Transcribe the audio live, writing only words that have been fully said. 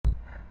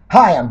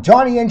Hi, I'm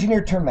Johnny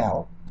Engineer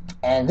Turmel,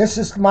 and this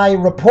is my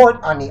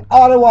report on the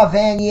Ottawa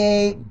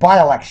Vanier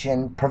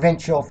by-election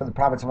provincial for the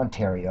province of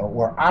Ontario,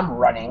 where I'm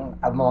running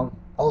among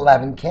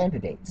 11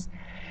 candidates.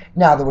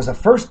 Now, there was a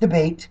first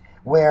debate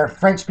where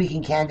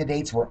French-speaking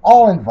candidates were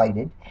all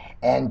invited,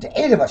 and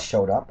 8 of us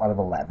showed up out of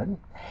 11.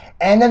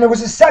 And then there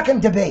was a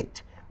second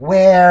debate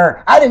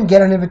where I didn't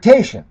get an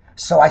invitation,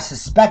 so I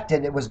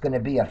suspected it was going to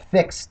be a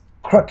fixed,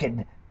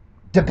 crooked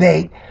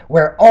debate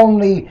where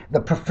only the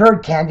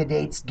preferred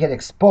candidates get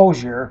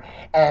exposure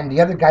and the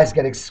other guys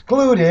get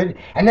excluded,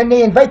 and then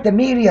they invite the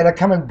media to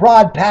come and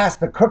broadcast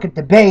the crooked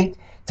debate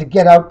to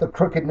get out the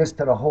crookedness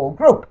to the whole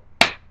group.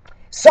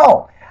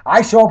 So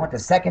I show up at the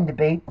second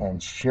debate, and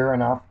sure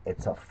enough,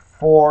 it's a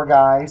 4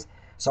 guys.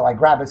 So I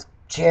grab a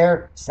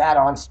chair, sat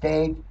on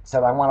stage,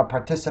 said I want to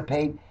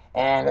participate,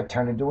 and it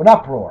turned into an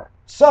uproar.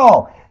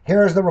 So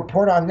here's the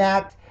report on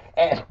that.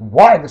 And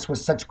why this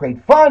was such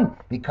great fun,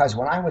 because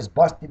when I was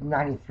busted in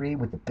 '93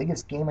 with the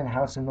biggest gaming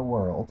house in the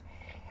world,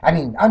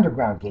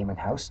 underground gaming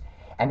house,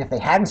 and if they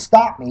hadn't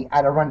stopped me,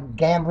 I'd have run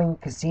gambling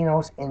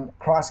casinos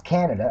across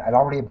Canada. I'd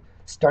already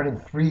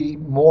started 3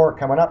 more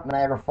coming up in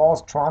Niagara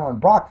Falls, Toronto, and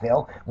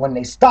Brockville when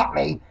they stopped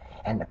me,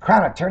 and the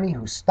Crown Attorney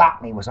who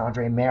stopped me was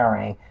Andre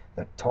Marin,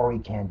 the Tory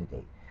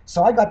candidate.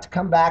 So I got to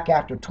come back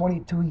after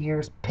 22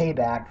 years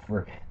payback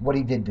for what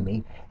he did to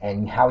me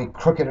and how he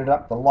crooked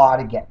up the law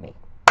to get me.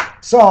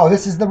 So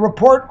this is the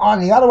report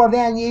on the Ottawa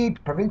Vanier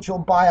provincial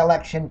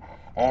by-election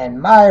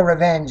and my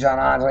revenge on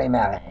Andre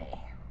Marin.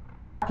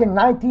 Back in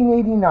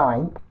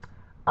 1989,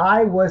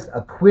 I was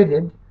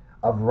acquitted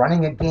of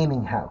running a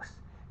gaming house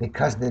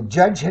because the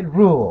judge had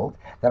ruled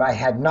that I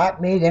had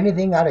not made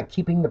anything out of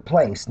keeping the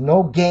place,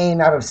 no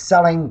gain out of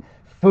selling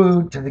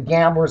food to the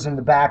gamblers in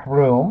the back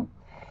room.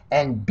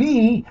 And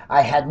B,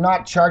 I had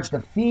not charged a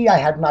fee, I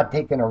had not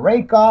taken a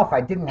rake off, I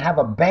didn't have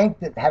a bank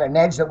that had an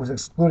edge that was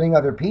excluding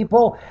other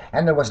people,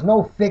 and there was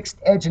no fixed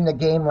edge in the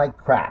game like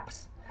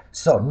craps.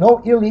 So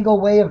no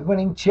illegal way of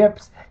winning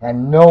chips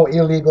and no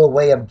illegal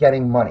way of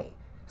getting money.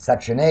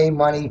 Section A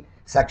money,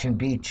 Section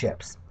B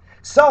chips.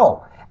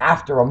 So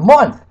after a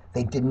month,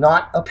 they did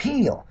not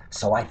appeal.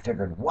 So I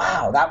figured,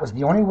 wow, that was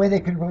the only way they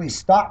could really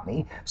stop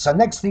me. So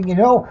next thing you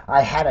know,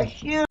 I had a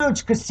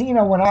huge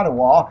casino in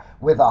Ottawa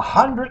with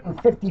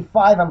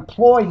 155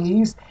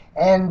 employees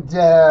and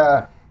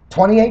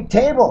 28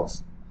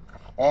 tables.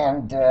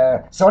 And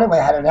so anyway,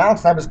 I had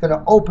announced I was going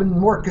to open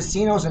more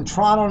casinos in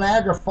Toronto,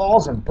 Niagara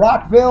Falls, and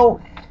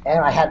Brockville.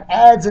 And I had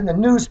ads in the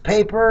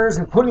newspapers,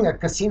 including a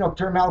Casino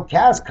Turmel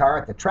Cas car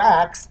at the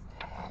tracks.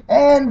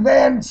 And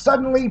then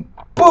suddenly,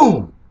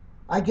 boom,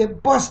 I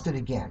get busted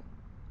again.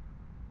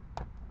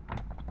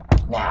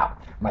 Now,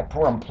 my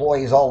poor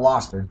employees all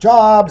lost their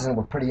jobs and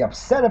were pretty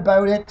upset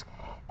about it.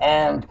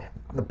 And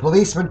the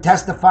policeman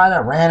testified I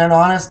ran an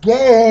honest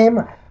game,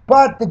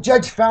 but the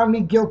judge found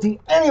me guilty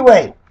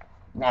anyway.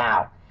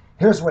 Now,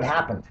 here's what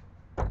happened.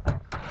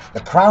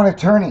 The Crown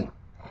Attorney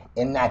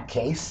in that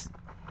case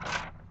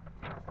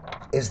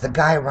is the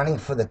guy running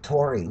for the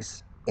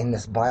Tories in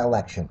this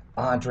by-election,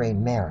 Andre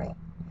Marin.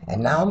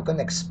 And now I'm going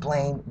to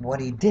explain what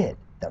he did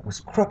that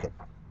was crooked.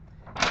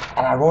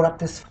 And I wrote up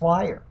this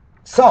flyer.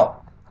 So,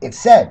 it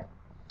said,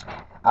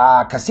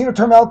 Casino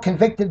Turmel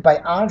convicted by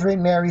Andre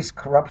Marin's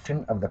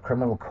corruption of the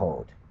criminal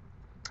code.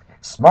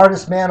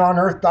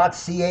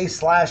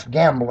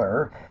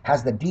 SmartestManOnEarth.Ca/gambler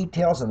has the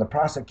details of the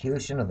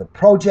prosecution of the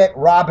Project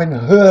Robin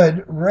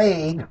Hood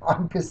raid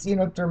on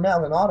Casino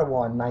Turmel in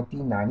Ottawa in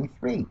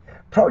 1993.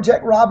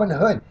 Project Robin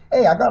Hood.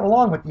 Hey, I got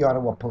along with the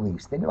Ottawa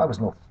police. They knew I was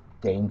no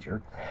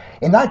danger.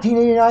 In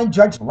 1989,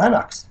 Judge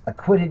Lennox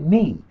acquitted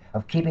me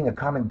of keeping a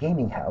common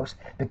gaming house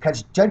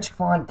because Judge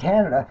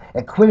Fontana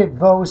acquitted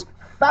those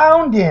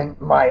found in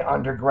my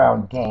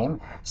underground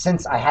game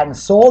since I hadn't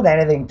sold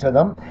anything to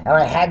them and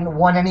I hadn't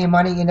won any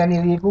money in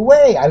any legal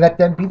way. I let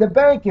them be the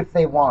bank if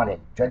they wanted.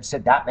 Judge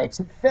said that makes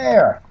it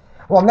fair.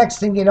 Well, next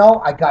thing you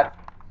know, I got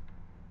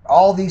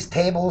all these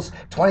tables,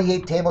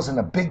 28 tables in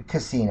a big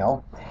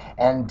casino,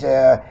 and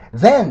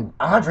then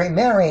Andre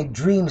Marin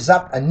dreams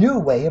up a new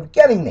way of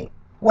getting me.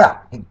 Well,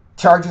 he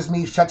charges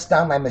me, shuts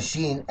down my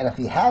machine, and if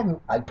he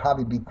hadn't, I'd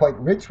probably be quite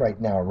rich right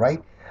now,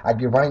 right? I'd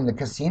be running the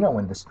casino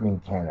industry in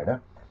Canada.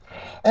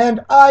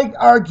 And I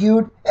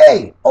argued,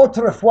 hey,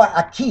 autrefois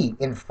acquis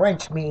in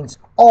French means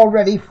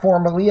already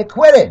formally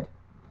acquitted,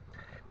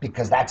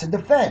 because that's a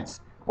defense.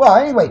 Well,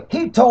 anyway,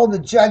 he told the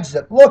judge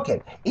that, look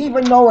it,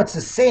 even though it's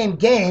the same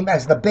game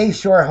as the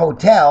Bayshore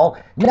Hotel,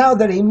 now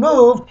that he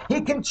moved,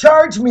 he can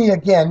charge me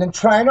again and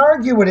try and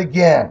argue it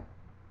again.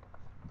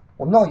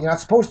 Well, no, you're not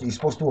supposed to. You're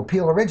supposed to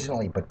appeal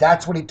originally. But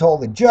that's what he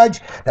told the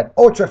judge, that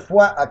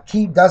autrefois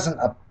acquis doesn't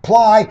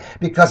apply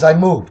because I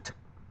moved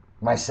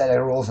my set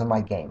of rules in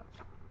my game.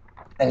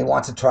 And he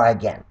wants to try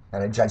again.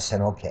 And the judge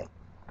said, okay.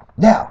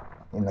 Now,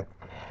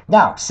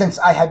 since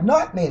I had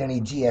not made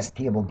any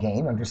GST-able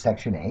gain under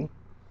Section A,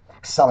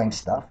 selling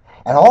stuff,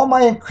 and all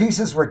my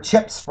increases were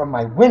chips from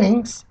my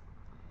winnings,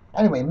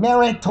 anyway,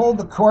 Marin told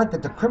the court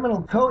that the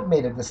criminal code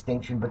made a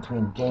distinction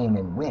between gain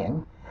and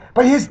win,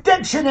 but his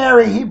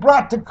dictionary he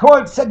brought to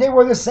court said they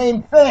were the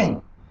same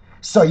thing.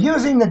 So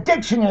using the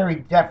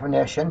dictionary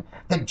definition,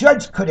 the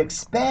judge could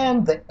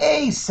expand the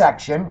A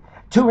section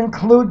to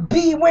include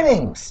B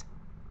winnings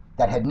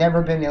that had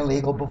never been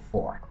illegal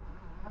before.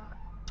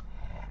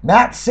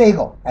 Matt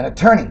Sagel, an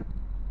attorney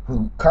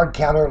who card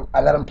counter,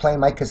 I let him play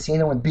my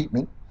casino and beat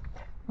me,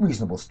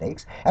 reasonable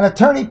stakes, an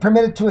attorney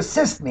permitted to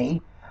assist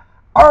me,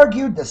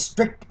 argued the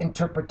strict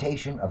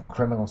interpretation of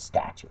criminal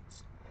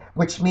statutes,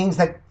 which means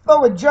that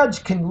though a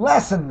judge can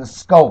lessen the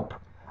scope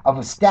of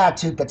a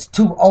statute that's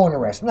too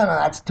onerous, no,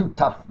 that's too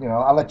tough,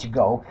 I'll let you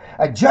go,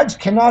 a judge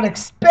cannot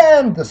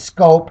expand the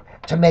scope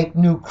to make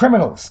new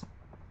criminals.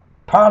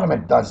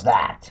 Parliament does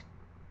that.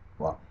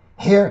 Well,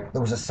 here there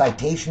was a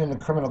citation in the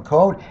criminal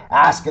code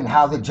asking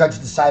how the judge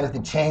decided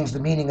to change the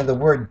meaning of the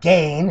word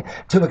gain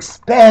to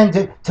expand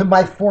it to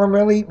my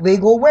formerly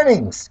legal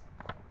winnings.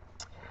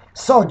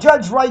 So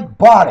Judge Wright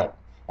bought it,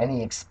 and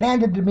he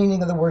expanded the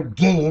meaning of the word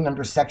gain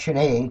under Section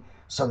A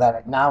so that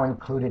it now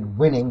included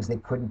winnings they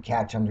couldn't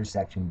catch under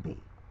Section B.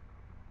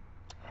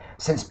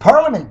 Since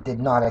Parliament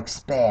did not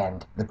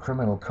expand the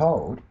criminal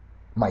code,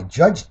 my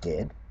judge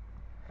did,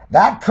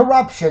 that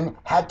corruption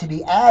had to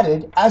be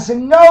added as a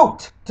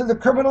note to the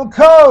criminal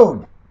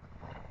code.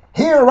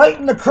 Here, right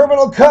in the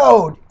criminal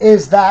code,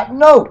 is that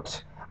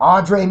note.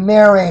 Andre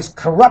Marin's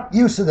corrupt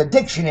use of the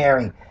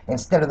dictionary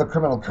instead of the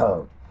criminal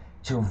code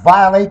to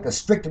violate the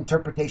strict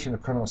interpretation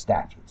of criminal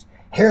statutes.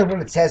 Here's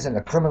what it says in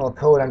the criminal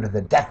code under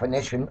the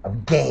definition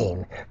of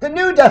gain. The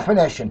new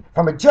definition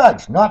from a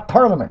judge, not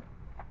Parliament.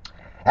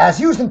 As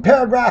used in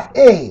paragraph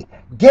A,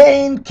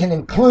 gain can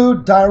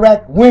include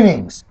direct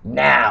winnings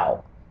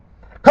now.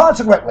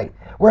 Consequently,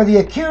 where the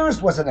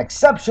accused was an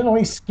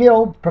exceptionally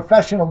skilled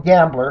professional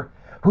gambler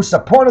who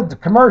supported the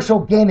commercial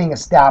gaming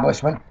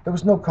establishment, there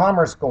was no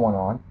commerce going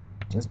on,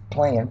 just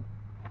playing.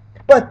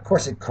 But, of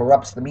course, it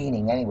corrupts the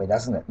meaning anyway,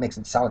 doesn't it? Makes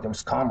it sound like there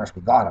was commerce.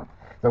 We got him.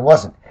 There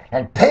wasn't.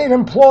 And paid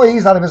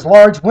employees out of his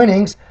large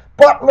winnings,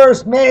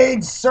 butlers,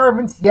 maids,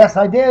 servants, yes,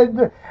 I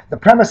did. The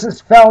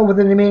premises fell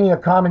within the meaning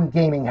of common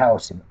gaming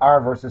house in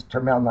R versus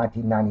Turmel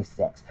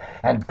 1996.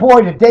 And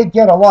boy, did they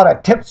get a lot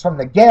of tips from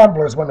the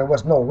gamblers when there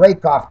was no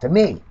rake-off to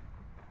me.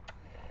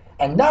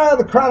 And now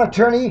the Crown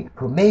Attorney,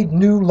 who made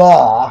new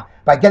law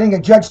by getting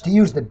a judge to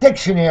use the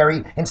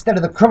dictionary instead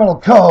of the criminal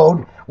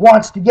code,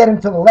 wants to get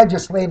into the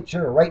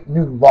legislature to write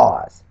new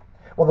laws.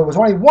 Well, there was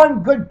only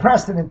one good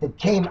precedent that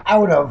came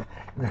out of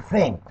the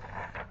thing.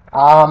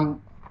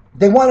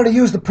 They wanted to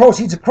use the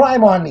proceeds of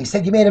crime on me.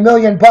 Said you made $1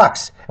 million,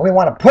 and we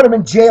want to put him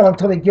in jail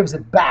until he gives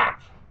it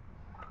back.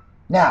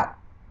 Now,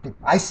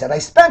 I said I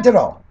spent it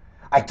all.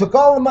 I took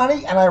all the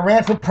money and I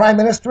ran for Prime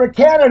Minister of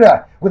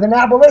Canada with an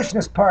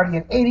abolitionist party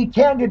and 80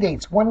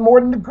 candidates, one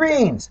more than the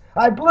Greens.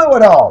 I blew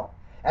it all.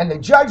 And the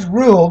judge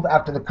ruled,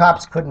 after the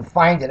cops couldn't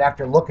find it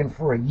after looking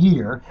for a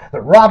year,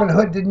 that Robin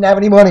Hood didn't have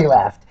any money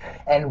left,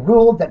 and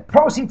ruled that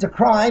proceeds of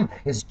crime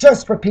is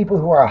just for people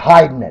who are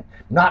hiding it,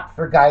 not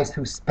for guys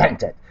who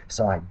spent it.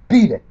 So I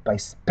beat it by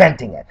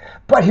spending it.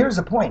 But here's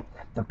the point.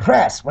 The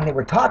press, when they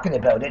were talking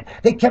about it,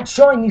 they kept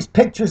showing these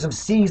pictures of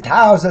seized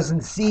houses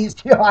and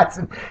seized yachts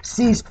and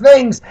seized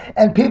things,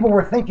 and people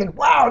were thinking,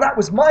 wow, that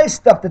was my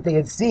stuff that they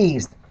had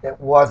seized. It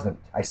wasn't.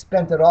 I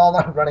spent it all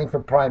on running for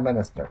Prime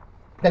Minister.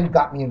 Then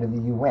got me into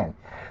the UN.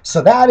 So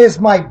that is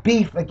my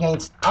beef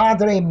against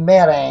Andre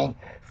Marin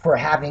for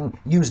having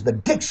used the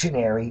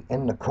dictionary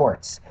in the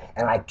courts.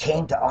 And I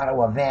came to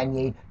Ottawa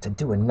Vanier to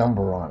do a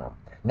number on him.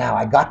 Now,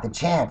 I got the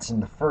chance in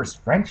the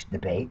first French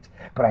debate,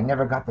 but I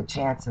never got the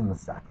chance in the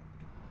second.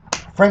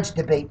 French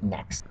debate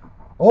next.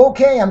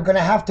 Okay, I'm going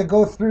to have to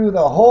go through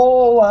the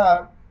whole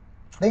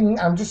thing.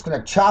 I'm just going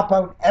to chop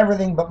out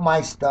everything but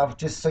my stuff,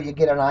 just so you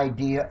get an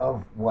idea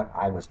of what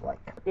I was like.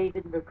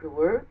 David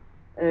McGrewer,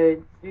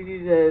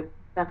 du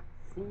parti,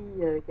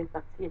 quel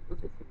parti est-ce que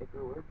c'est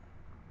McGrewer?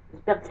 Du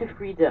Parti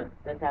Freedom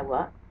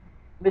d'Ottawa.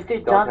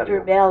 Monsieur John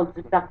Turmel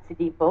du Parti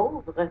des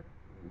pauvres.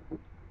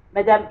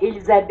 Madame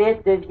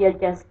Elisabeth de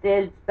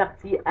Viel-Castel du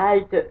Parti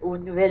Halte au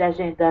Nouvel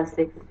Agenda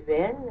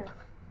Sexuel.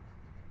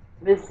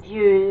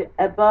 Monsieur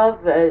Above,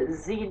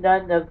 Z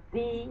None of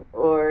Thee,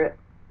 or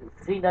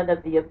Z None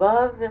of the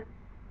Above,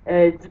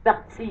 du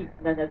Parti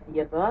None of the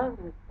Above,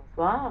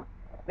 bonsoir.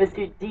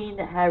 Monsieur Dean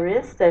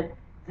Harris,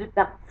 du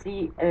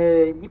Parti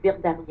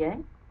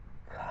libertarien,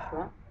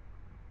 bonsoir.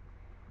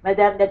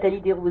 Madame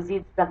Nathalie Desrosiers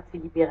du Parti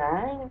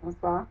libéral,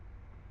 bonsoir.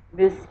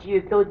 Monsieur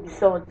Claude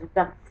Bisson du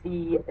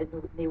Parti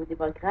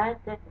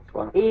néo-démocrate,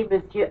 bonsoir. Et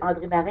Monsieur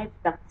André Marin du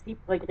Parti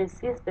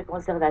progressiste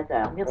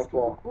conservateur. Merci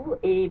bonsoir. Beaucoup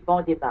et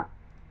bon débat.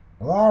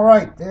 All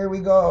right, there we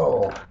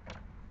go.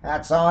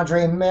 That's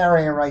Andre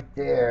Marin right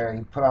there.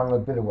 He put on a little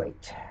bit of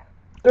weight.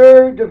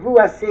 Ceux de vous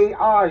assez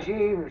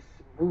âgés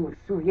vous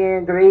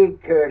souviendrez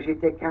que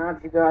j'étais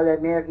candidat à la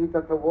mairie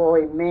d'Ottawa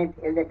et maintes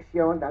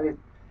élections dans les...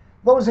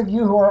 Those of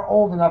you who are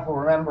old enough will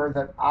remember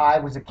that I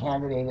was a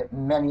candidate at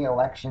many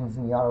elections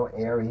in the Ottawa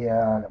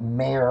area,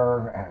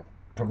 mayor, and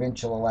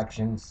provincial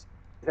elections.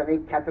 années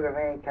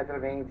 80,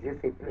 90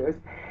 et plus.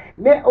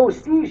 Mais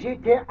aussi,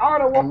 j'étais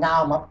Ottawa And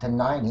now I'm up to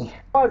 90.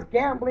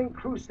 Gambling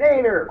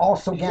Crusader.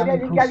 Also Je voulais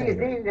Gambling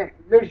légaliser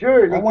le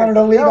jeu, I les wanted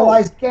to casinos.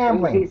 legalize Et j'ai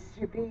gambling.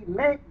 subi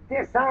maintes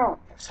descentes.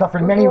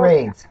 Suffered many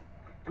raids.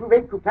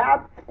 Trouvé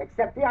coupable,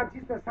 excepté en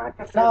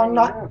 1989. Found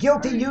not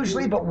guilty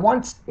usually, but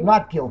once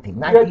not guilty.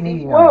 Il a dit,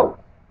 1989. wow,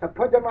 t'as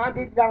pas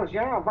demandé de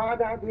l'argent en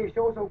vendant des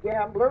choses aux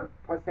gamblers,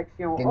 pas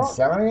section Didn't A,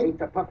 sell et any.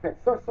 t'as pas fait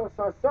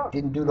ça.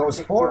 Didn't do Pas those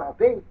section four.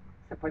 B,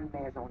 c'est pas une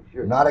maison de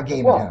jeu. Not a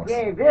gaming Bon, house.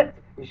 bien vite,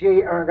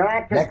 j'ai un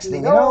grand casino. Next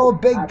thing you know,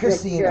 big avec,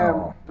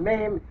 casino.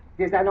 Même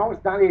des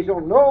annonces dans les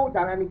journaux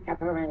dans l'année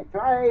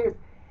 93.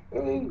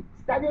 Et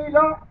cette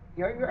année-là,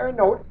 il y a eu un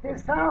autre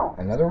descente.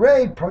 Another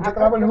raid, Project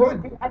Après, Robin j'ai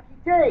Hood. été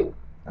acquitté.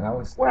 And I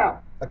was Well,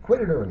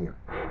 acquitted earlier.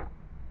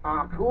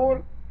 en cours,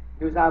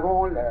 nous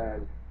avons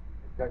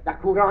la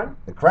couronne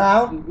The qui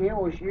Crown vient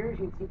au juge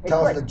et dit,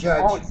 tells écoute, the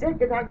judge. on sait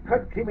que dans le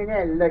code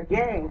criminel, le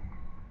gain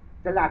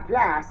de la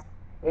place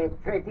est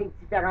traité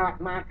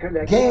différemment que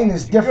le Gain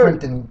is du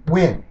different jeu. than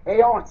win.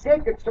 Et on sait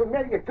que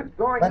Turmel il a tout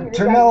gagné But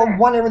Turmel légalement.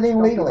 won everything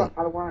Donc, il va legally.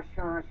 falloir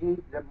changer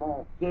le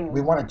mot gain.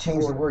 We want to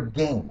change the pour word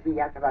gain lui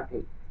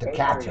attraper. to Et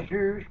catch un him.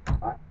 juge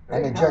a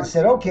And the judge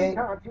said, okay.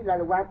 étendu la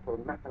loi pour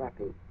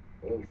m'attraper.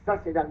 Et ça,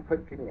 c'est dans le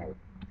code criminel.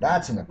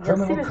 That's in the Merci,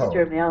 criminal M. code.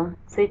 Turmel.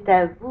 C'est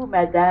à vous,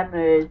 Madame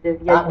de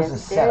That was a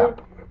Vielle-Castel,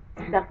 setup.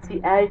 du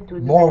parti Aide aux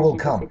More nouvelles will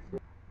come.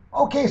 sexuelles.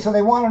 Okay, so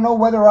they want to know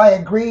whether I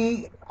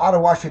agree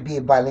Ottawa should be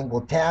a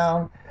bilingual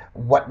town,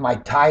 what my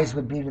ties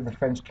would be to the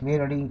French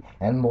community,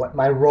 and what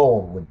my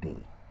role would be.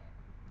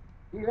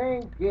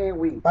 Bilingue, bien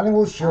oui.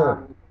 Bilingual,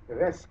 sure.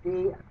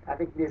 Restez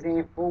avec les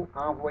infos,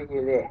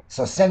 envoyez-les.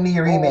 So send me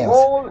your Mon emails.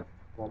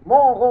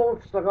 rôle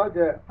sera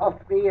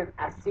d'offrir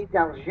assez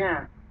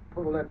d'argent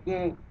pour le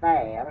bien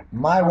faire.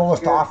 My role is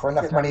to parce offer que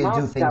enough c'est money to le do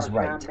manque things d'argent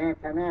right.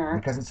 maintenant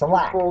Because it's a qui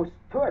lack cause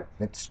tout.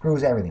 that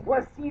screws everything.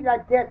 Voici la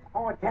dette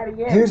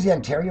ontarienne. Here's the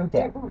Ontario Et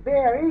debt. vous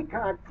verrez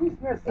qu'en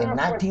In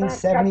 1974,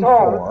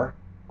 1974,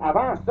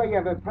 avant ça, il n'y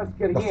avait presque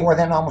rien. before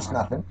then almost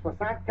nothing,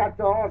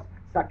 74,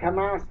 ça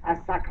commence à it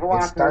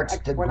s'accroître starts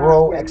to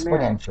grow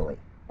exponentiellement. exponentially.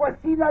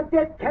 Voici la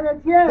dette The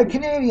canadienne.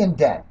 Canadian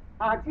debt,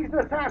 En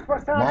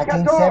 1974,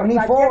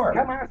 1974,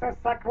 la dette commence à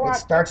s'accroître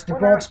it starts to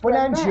grow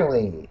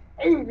exponentially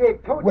Et les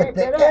taux with the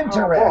d'intérêt en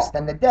interest bas.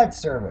 and the debt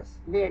service.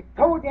 Les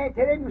taux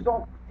d'intérêt nous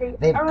ont coûté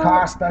They've 1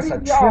 cost us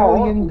 $1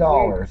 trillion,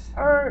 trillion.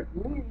 1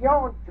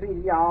 million de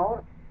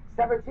trilliards.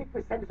 Ça veut dire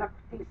que ça nous a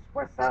coûté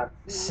 70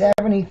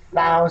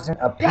 70,000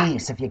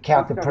 apiece if you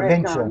count the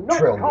provincial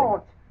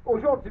trillion.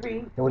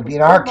 Aujourd'hui, It would be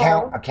in our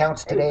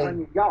accounts today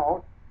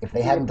milliard, if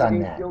they hadn't done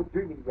that 2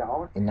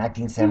 milliards. in Ils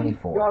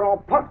 1974. n'auront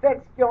pas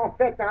fait ce qu'ils ont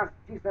fait en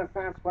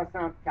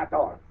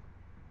 1974.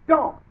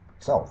 Donc,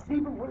 So, si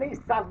vous voulez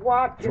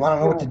savoir you wanna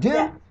know what to do?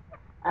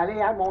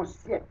 allez à mon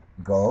site.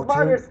 go to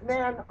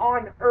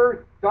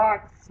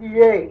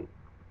SmartestManOnEarth.Ca.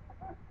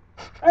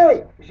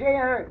 Hey,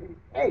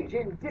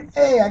 j'ai une petite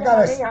Hey, I got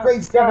a année grade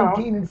en sciences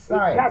 17 in et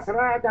science. 4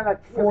 ans dans la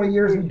 4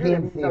 years in théorie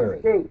game de theory.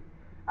 l'université.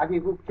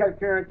 Avez-vous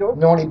quelqu'un d'autre?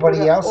 Know qui anybody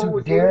voudrait else who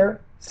oser dare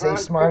say prendre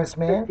smartest ce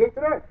man?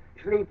 titre?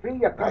 Je l'ai pris, il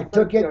n'y a I personne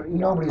took qui a it, ri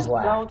nobody's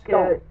encore.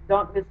 laughed.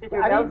 Donc, M. Allez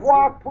Turmel,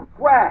 voir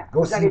pourquoi Go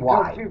vous see avez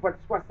why. perdu votre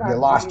 60 You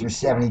lost 000 your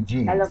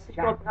 70 alors G's. si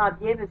je comprends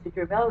bien, M.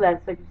 Turmel, la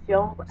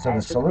solution, So the ce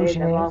serait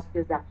solution d'avoir is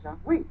plus d'argent.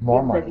 Oui. more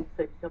Et vous avez money. une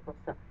solution pour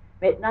ça.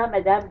 Maintenant,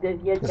 Madame de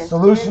The Vielle-Castel,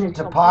 solution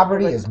to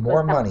poverty is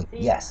more votre money.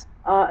 parti Yes.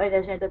 a un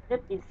agenda très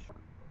précis.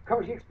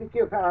 Comme j'ai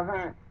expliqué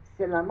auparavant,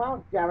 c'est le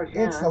manque d'argent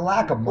It's the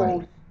lack of qui money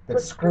cause that tout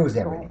screws ce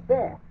qu'on everything.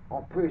 fait. On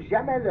ne peut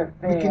jamais le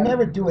We can faire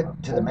never do it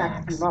to au the max.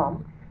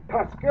 maximum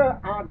parce que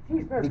en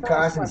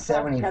Because in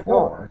 1974,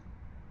 74,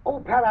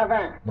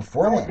 auparavant,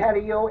 before then,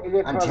 l'Ontario et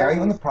les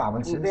Ontario and the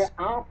provinces pouvaient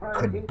provinces emprunter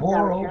could de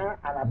borrow l'argent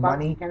à la Banque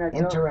money du Canada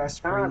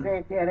interest sans free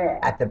intérêt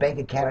at the Bank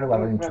of Canada pour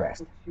without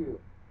interest. l'infrastructure.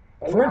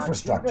 Et For en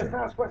infrastructure.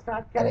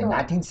 1974, And in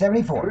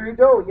 1974,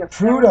 Trudeau, il a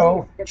Trudeau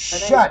fermé cette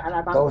shut fenêtre à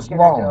la Banque those du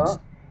Canada, loans,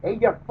 et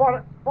il a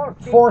forced all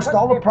toutes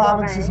the les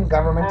provinces and provinces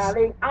governments à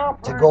aller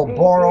to go emprunter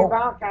borrow des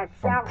banques à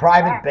from charge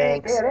private à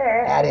banks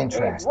intérêt. at Et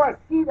interest.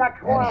 voici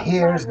l'accroissement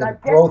here's de la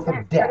the growth of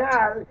dette debt.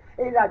 nationale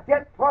et la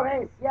dette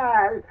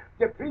provinciale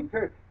depuis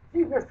que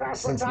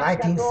Since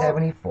 1974,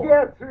 1974,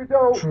 Pierre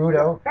Trudeau,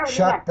 Trudeau a fermé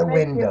shut la the fenêtre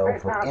des window prêts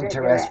for sans intérêt.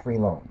 interest-free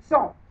loans.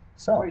 Donc,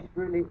 So, moi, je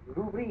peux les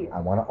rouvrir.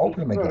 I want to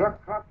open them Et je peux again.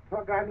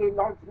 reprogrammer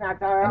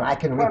l'ordinateur And I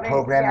can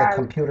reprogram the provincial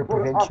computer pour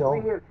provincial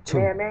offrir to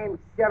les mêmes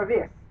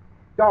services.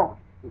 Donc,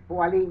 il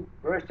faut aller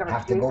rechercher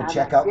have to go à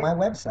check la out site my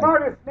website.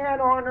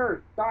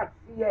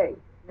 SmartestManOnEarth.Ca.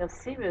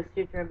 Merci, M.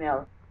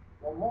 Turmel.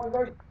 Bon, moi,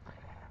 là,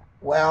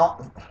 Well,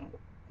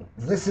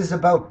 this is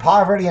about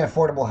poverty and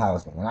affordable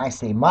housing. And I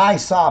say my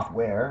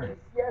software, le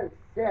ciel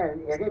sel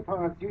est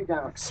répandu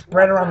dans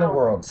spread around the 60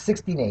 world,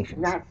 60 nations,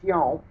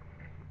 nations.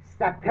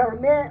 Ça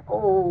permet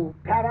aux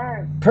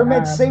parents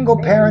permits single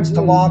parents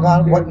to log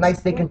on what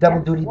nights they can double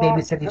duty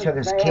babysit each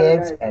other's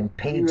kids and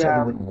pay each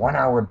other with 1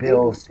 hour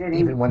bills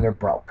even when they're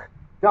broke.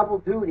 double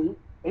duty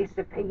et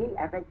se payer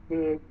avec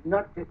des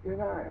notes de 1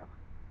 heure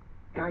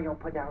quand ils n'ont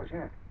pas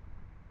d'argent.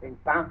 une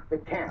banque de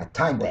temps. A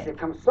time C'est bank.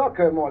 comme ça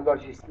que mon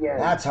logiciel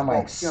That's how my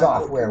fonctionne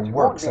software autour du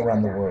works monde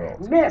around the maintenant.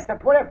 world. Mais ça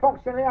pourrait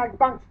fonctionner avec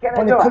Banque du But it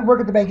Canada. could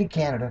work at the Bank of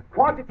Canada.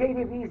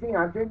 Quantitative easing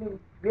en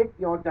 2008,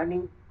 ils ont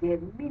donné des In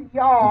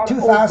milliards aux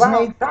 2008,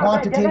 banques sans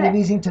quantitative intérêt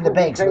easing to the pour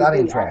banks without prêter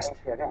à interest.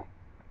 intérêt.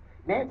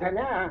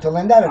 Maintenant, To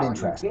lend out at en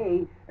interest.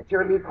 UK,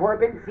 Jeremy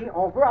Corbyn dit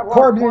on veut avoir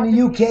Corbyn in the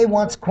quantitative UK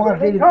wants easing pour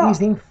quantitative l'État.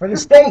 easing for the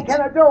Juste comme au states,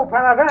 Canada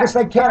auparavant, just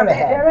like sans Canada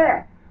had.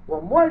 intérêt.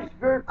 Well, moi, je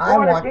veux I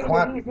want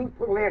quantitative easing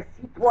pour les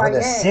for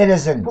the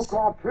citoyens, pour citizens,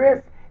 qu'on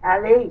puisse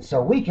aller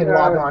so we can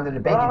log on to the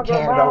Bank of rendre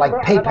Canada membre like à la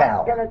Banque du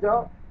PayPal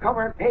Canada, comme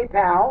un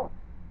PayPal,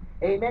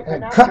 et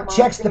maintenant and cut commencer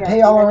checks to à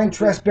pay all our payer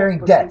interest-bearing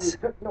pour payer debts.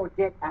 toutes nos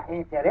dettes à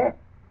intérêt.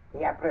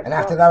 Et après And ça,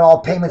 after that,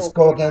 all tous payments nos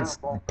go paiements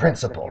against vont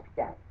principal. contre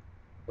le capital.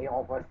 Et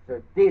on va se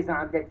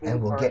désendetter And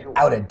we'll un get jour.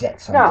 out of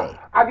debt Now, someday.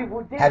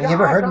 avez-vous déjà Have you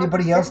ever heard entendu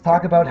anybody else quelqu'un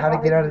talk about how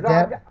to get out of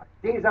debt?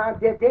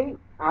 Désendetter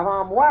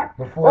avant moi?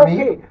 Before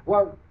me? OK,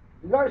 well,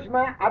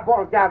 logement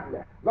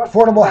abordable. Lorsque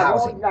Affordable nous avons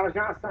housing. de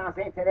l'argent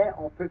sans intérêt,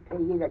 on peut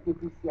payer la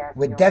dépréciation.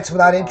 With debts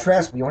without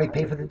interest, we only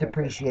pay for the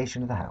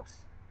depreciation of the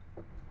house.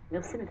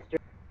 Merci, Mr.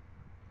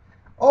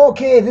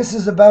 Okay, this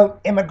is about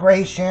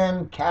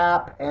immigration,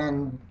 cap,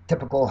 and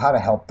typical how to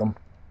help them.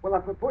 Well, à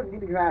propos de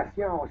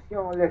l'immigration, si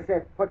on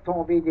laissait pas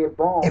tomber des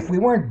bombes If we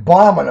weren't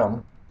bombing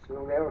them,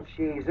 sur leur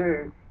chez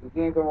eux, ils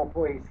viendront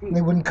pas ici.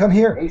 they wouldn't come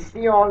here. Et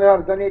si on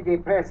leur donnait des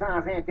prêts sans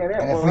intérêt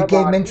And pour if we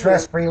gave them rebâtir,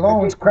 interest-free loans,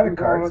 peut-être credit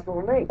qu'ils vont cards,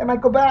 retourner. they might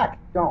go back.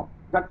 Donc,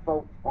 notre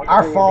faute. On Our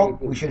devrait les fault,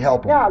 aider. we should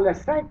help them. Now, le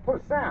 5%,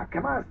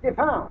 comment se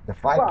défendre? The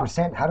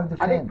 5%, how to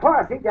Avec defend. pas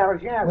assez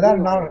d'argent, Without,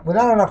 oui,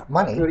 without enough on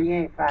peut money,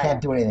 rien faire. can't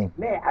do anything.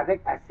 Mais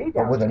avec assez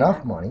But with d'argent,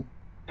 enough money,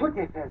 tout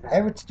est faisable.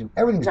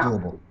 everything's Non,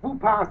 doable. vous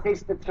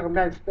pensez que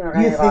Turmel, c'est un You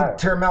rêveur. think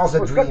Turmel's a C'est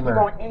pour ça qu'ils dreamer.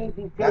 m'ont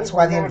invité That's aux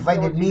why they Nations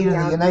invited me to Unies the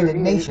en United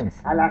 2000 Nations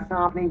à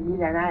l'Assemblée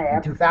millénaire in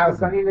 2000 pour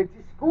donner le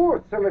discours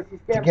sur le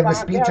système to give a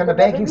speech on the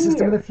banking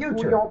system of the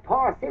future, où ils ont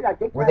passé la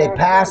where they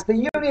passed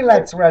the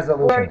UNILETS pour un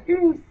resolution.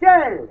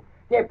 unicel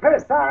des prêts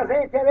sans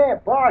intérêt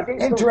basés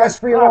sur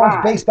Interest-free votre loans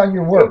travail. based on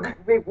your Et work. vous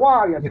pouvez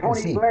voir, il y a You can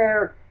Tony see.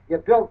 Blair, il y a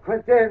Bill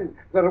Clinton,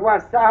 le roi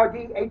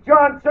Saudi et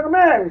John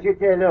Turmel,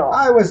 j'étais là.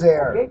 I was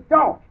there. OK,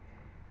 donc,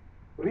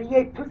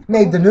 riez tout ce que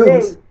Made the vous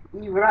news.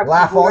 voulez.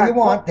 Laugh all you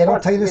want. They don't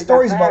tell you the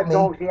stories about me.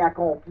 Donc, j'ai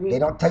accompli. They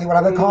don't tell you what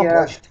I've Et,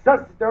 accomplished. ça,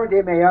 c'est un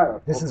des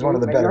meilleurs. This is OK? one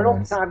of the Mais il y a better un autre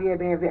ones. qui s'en vient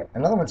bien vite.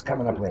 Another one's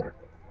coming up later.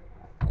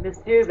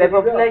 Monsieur, ben,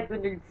 va falloir que vous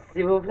nous le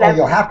disiez. Va falloir Oh,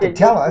 you'll que have vous to teniez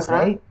tell au us,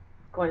 courant, eh?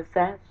 qu'on le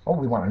sache. Oh,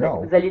 we want to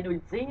know. Vous allez nous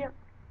le dire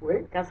Oui.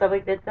 quand ça va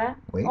être le temps?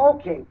 Wait.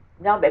 OK.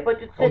 Non, ben pas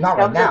tout de Oh, suite. not quand,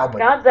 right now, vous,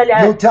 but quand vous allez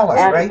you'll tell us,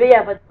 arriver right?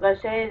 à votre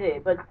prochain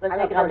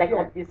la grand prochaine.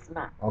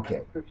 accomplissement.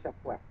 Okay. Chaque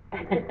fois.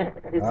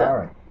 C'est ça. All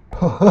right.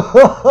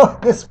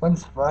 This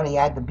one's funny.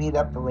 I had to beat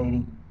up the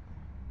lady.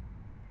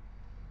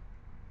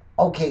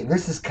 Okay,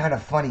 this is kind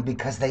of funny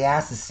because they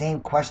asked the same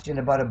question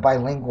about a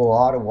bilingual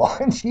Ottawa,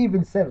 and she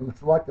even said, let's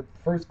select the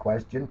first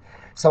question.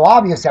 So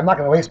obviously, I'm not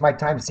going to waste my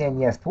time saying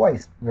yes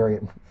twice for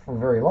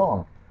very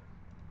long.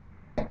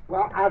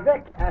 Well,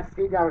 avec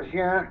assez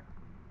d'argent,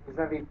 vous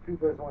avez plus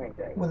besoin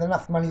d'aide. With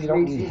enough money, you Je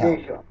don't l'ai need dit help.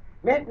 déjà.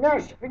 Maintenant,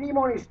 je finis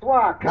mon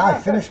histoire. Now I Comment ça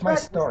finished se my fait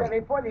que story. Vous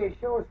savez pas les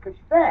choses que je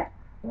fais.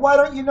 Why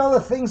don't you know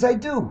the things I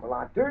do? Well,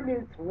 en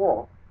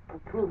 2003, pour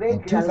prouver In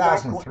que la loi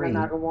contre 2003, la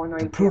marijuana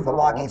to était prove the law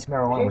morte, against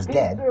marijuana was j'ai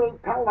dead, été sur le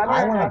Parlement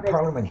I went on avec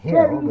Parliament 7 Hill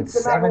livres with de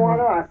 7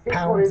 marijuana, assez pour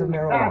pounds of une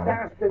marijuana,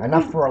 sentence de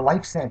enough vie. for a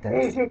life Et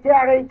sentence, j'ai été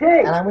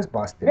arrêté. and I was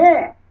busted.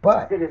 Mais,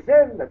 But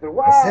citizen, le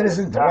droit, the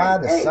citizen, le droit,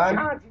 the hey, son,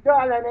 candidat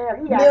à la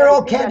mairie, mayoral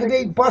arrêté avec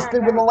candidate une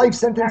busted with a sentence life de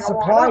sentence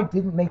marijuana, supply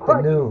didn't make the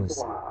pas news.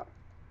 d'histoire.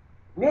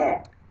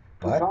 Mais,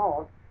 plus But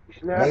tard,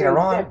 je leur later ai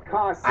on, fait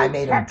casser I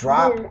made him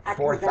drop 4000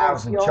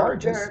 4,000 accusations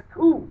charges d'un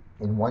coup.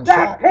 in one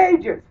Back shot.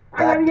 pages, en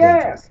Back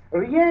arrière, pages.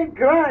 rien de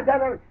grand,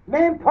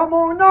 même pas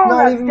mon nom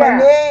Not even my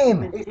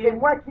là-dedans. name. Et c'est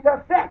moi qui l'ai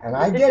fait. And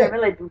I Monsieur did it.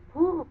 Turmel, êtes-vous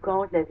pour ou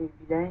contre la vie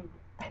bilingue?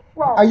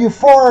 Well, Are you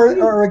for si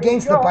or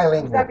against the déjà, Vous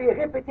bilingual? avez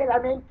répété la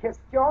même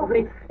question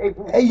Oui. et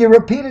vous Hey, you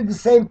repeated the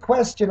same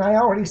question. I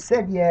already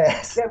said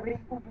yes. avez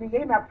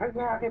oublié ma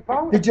première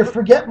réponse. Did you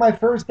forget my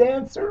first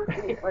answer?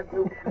 C'est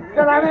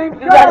la même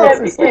Vous en chose.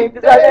 the same avez,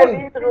 vous en avez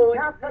thing.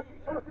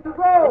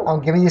 trop.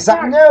 I'm giving you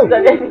something Vous new.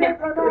 avez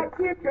simplement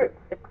dit que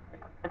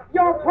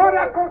ils n'ont pas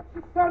raconté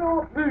ça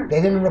non plus.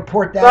 They didn't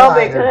report that Bon,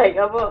 ben either. correct,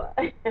 on va.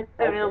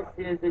 Merci,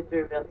 Monsieur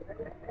Turmel.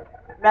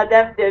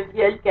 Madame de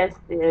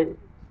Viel-Castel.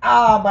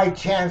 Ah, my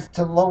chance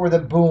to lower the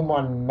boom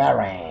on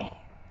Mary.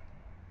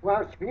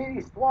 Well, je finis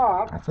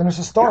l'histoire. I finished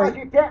the Quand story.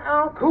 j'étais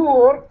en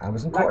cours, I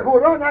was in la court.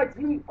 couronne a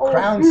dit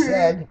Crown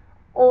said,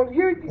 au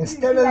lieu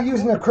instead of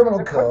using the criminal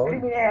le code,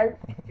 criminel,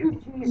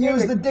 utilisez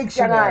use le the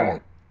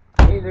dictionary.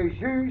 Et le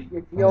juge il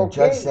a dit And the OK.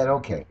 judge said,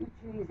 okay,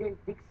 Utilisez le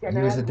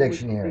dictionnaire use the pour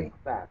dictionary être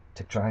coupable.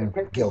 to try C'est and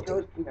quelque guilty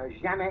chose qui n'a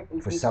jamais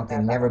été for something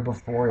coupable. never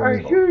before Un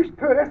illegal. juge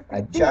peut A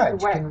respecter judge le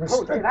droit can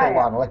restrict the procéduraire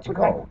law and let you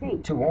pour go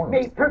acquitter, to mais il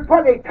owners. ne peut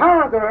pas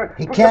l'étendre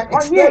He pour can't te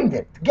pogner. extend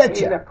it to get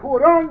Et you. la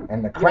couronne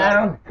And the il a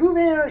Crown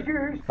trouvé un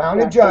juge found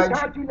qui a judge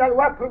étendu la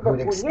loi pour who'd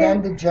le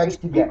extend pogner. the judge Et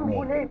to si get vous me.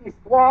 voulez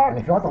l'histoire, And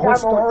if you want the c'est whole à mon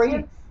story,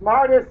 site,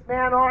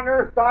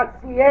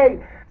 SmartestManOnEarth.Ca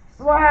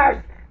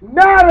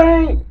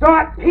Marin.pdf.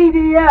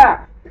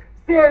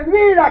 C'est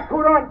lui la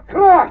couronne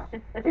cloche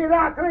qui est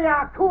rentré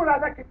en cours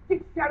avec le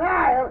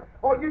dictionnaire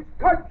au lieu du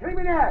code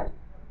criminel.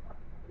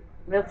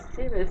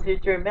 Merci, Monsieur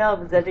Turmel.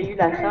 Vous avez eu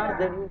la chance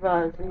de vous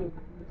venger.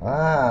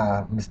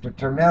 Ah, Mr.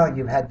 Turmel,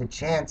 you've had the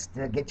chance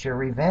to get your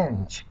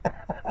revenge.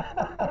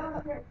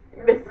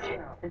 Monsieur,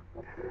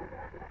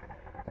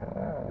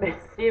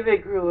 Monsieur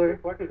McGrewer. Je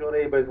crois que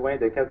j'aurais besoin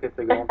de quelques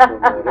secondes pour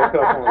me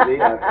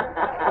recomposer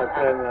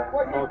après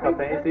mon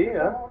copain ici.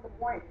 Hein?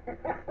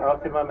 Alors,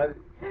 tu m'as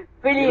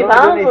Puis les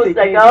vendre vos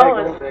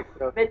secondes.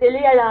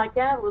 Mettez-les à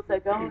l'encan vos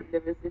secondes, de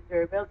M.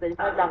 Turmel. Vous allez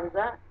faire de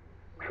l'argent.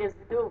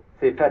 Président.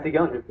 C'est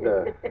fatigant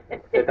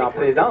d'être en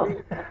plaisance.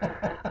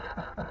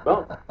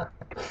 Bon.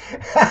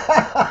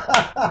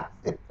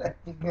 C'est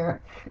fatigant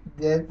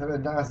d'être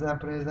dans sa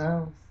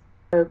présence.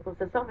 Pour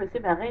ce soir, M.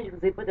 Marin, je ne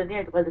vous ai pas donné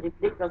un droit de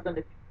réplique parce qu'on n'a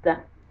plus de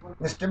temps.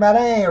 Mr.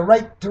 Marin, a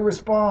right to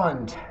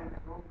respond.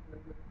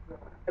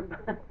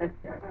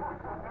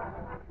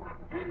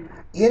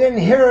 You didn't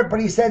hear it, but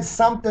he said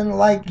something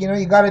like, you know,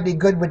 you got to be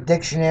good with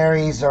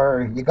dictionaries,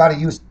 or you got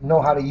to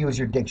know how to use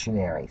your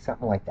dictionary,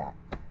 something like that.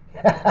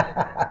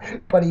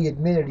 But he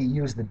admitted he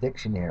used the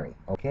dictionary,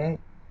 okay?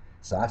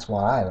 So that's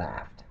why I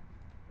laughed.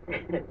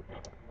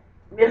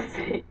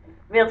 Merci.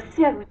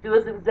 Merci à vous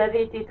tous. Vous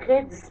avez été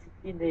très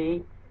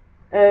disciplinés.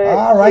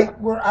 All right,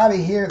 we're out of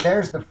here.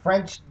 There's the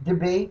French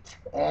debate,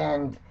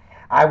 and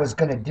I was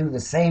going to do the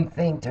same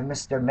thing to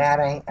Mr.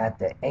 Marin at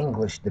the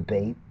English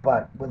debate,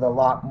 but with a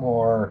lot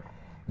more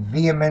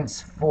vehemence,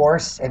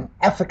 force, and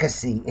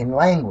efficacy in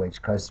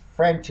language, because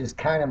French is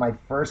kind of my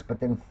first,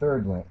 but then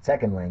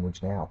second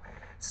language now.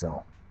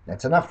 So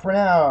that's enough for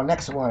now.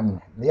 Next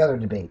one, the other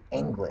debate,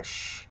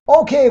 English.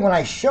 Okay, when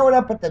I showed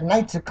up at the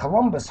Knights of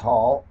Columbus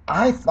Hall,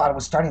 I thought it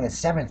was starting at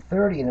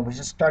 7:30, and it was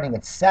just starting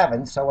at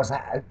 7, so I was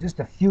just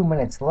a few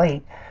minutes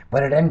late,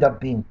 but it ended up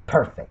being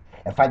perfect.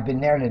 If I'd been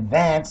there in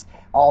advance,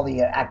 all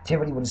the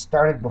activity would have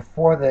started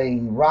before the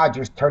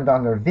Rogers turned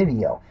on their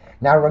video.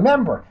 Now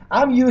remember,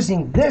 I'm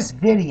using this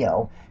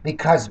video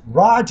because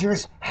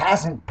Rogers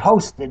hasn't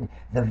posted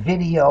the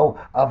video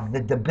of the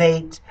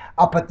debate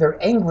up at their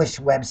English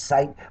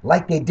website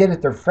like they did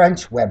at their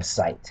French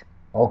website.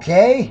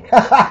 Okay?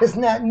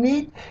 Isn't that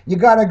neat? You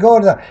gotta go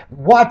to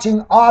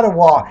Watching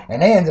Ottawa,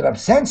 and they ended up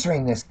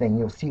censoring this thing.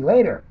 You'll see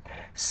later.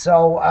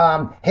 So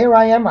here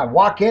I am. I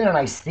walk in and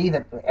I see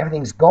that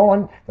everything's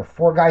going. The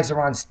 4 guys are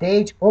on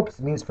stage. Oops,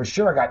 it means for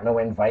sure I got no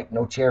invite,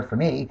 no chair for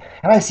me.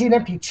 And I see an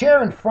empty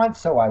chair in front,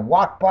 so I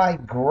walk by,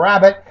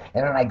 grab it,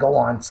 and then I go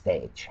on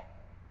stage.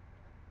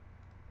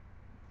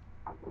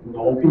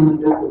 Donc, une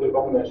minute pour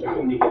répondre à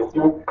chacune des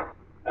questions.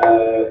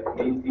 Et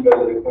s'ils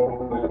veulent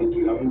répondre à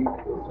des langues,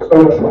 ce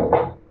sera le choix.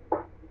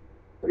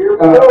 Here we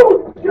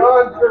go,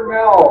 John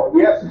Turmel.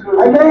 Yes, sir.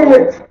 I made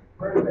it.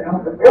 Here we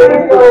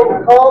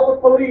go. Call the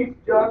police.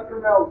 John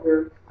Turmel,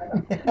 sir.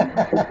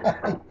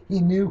 He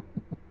knew.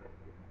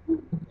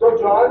 So,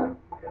 John,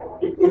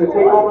 you going to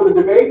take over the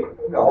debate?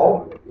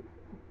 No.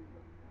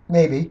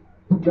 Maybe.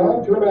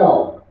 John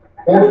Turmel,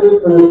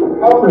 candidate for the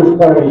Commerce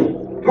Party.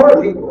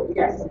 Poor people,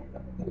 yes.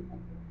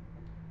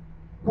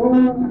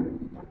 Who,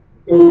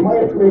 if my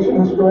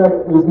information is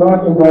correct, is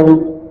not invited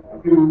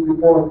to the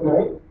forum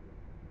tonight.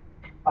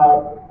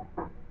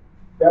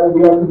 That will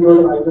be up to the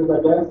organizers, I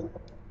guess.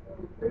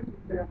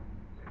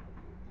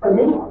 Pardon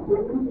me?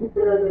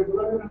 There's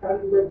 11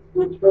 candidates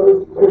who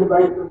chose to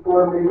invite the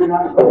forum in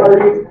international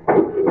parties.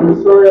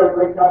 I'm sorry, I would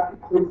like to ask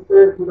you to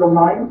sir, if you don't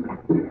mind.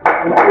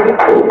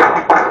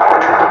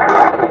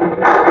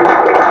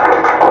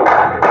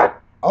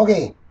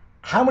 Okay,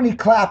 how many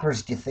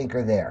clappers do you think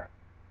are there?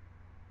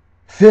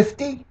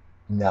 50?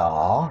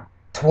 No.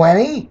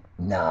 20?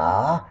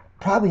 No.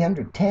 Probably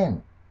under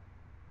 10.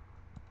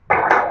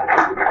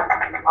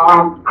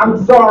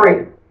 I'm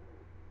sorry.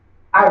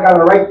 I got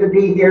a right to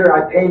be here.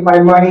 I paid my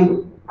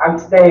money. I'm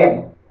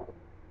staying.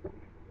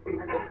 Is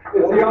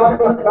he on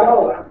the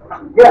ballot?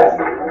 Yes.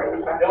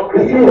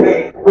 This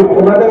is with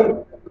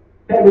 11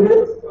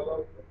 candidates,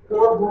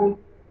 4 of whom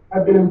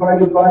have been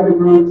invited by the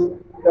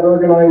groups that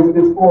organized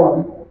this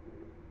forum.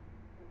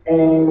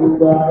 And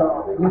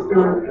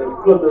Mr.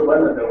 Still the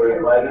women that were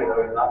invited that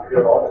were not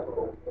here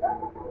also.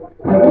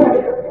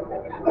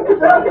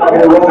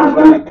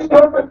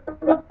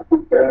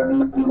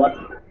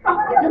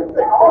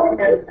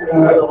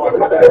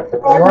 The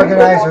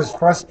organizer's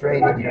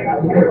frustrated.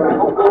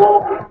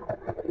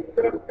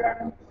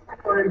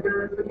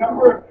 There's a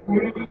number of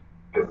community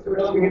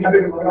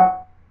associated with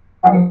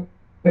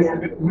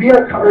we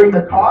are covering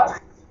the costs.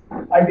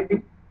 I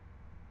think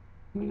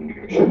you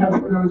should have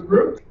for those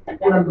groups.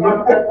 And I've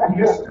looked at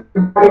this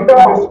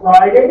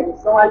Friday.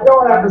 So I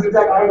don't have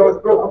respect for those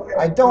groups.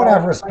 I don't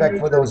have respect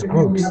for those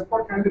groups. We have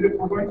 4 candidates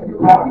we're going to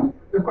move on.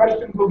 The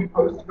questions will be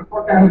posed to the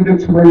 4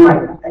 candidates who are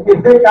invited. And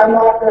you think I'm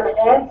not going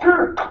to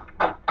answer?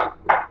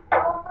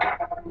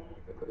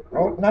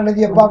 Oh, none of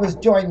the above has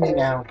joined me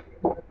now.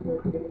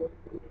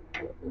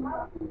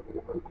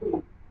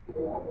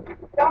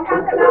 Don't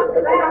talk about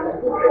that.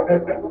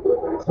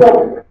 So,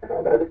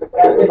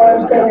 if I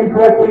understand you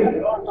correctly,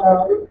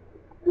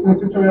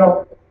 Mr.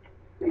 Turmel,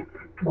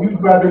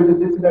 you'd rather that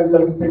this event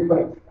doesn't take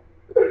place.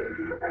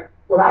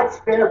 Well, that's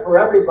fair for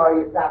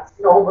everybody if that's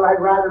so, but I'd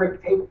rather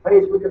it take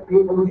place with the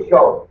people who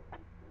showed.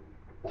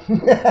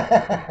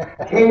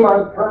 Came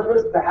on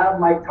purpose to have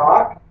my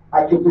talk.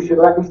 I think you should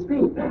let me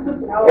speak.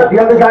 If the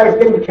other guys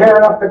didn't care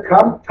enough to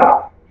come,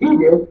 tough. He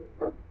did.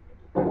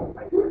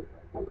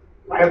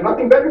 I have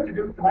nothing better to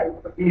do tonight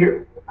but be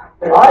here.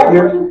 I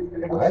did.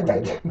 I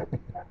did.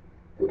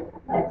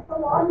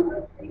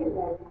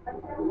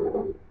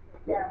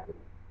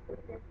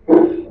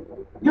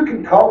 You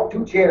can call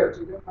 2 chairs.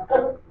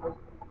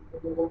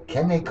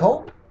 Can they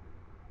cope?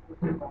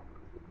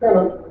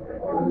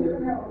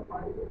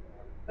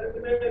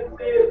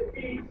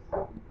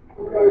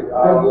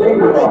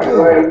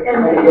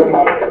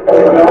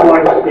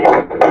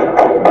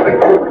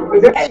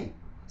 Hey,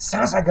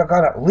 sounds like I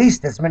got at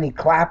least as many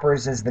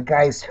clappers as the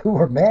guys who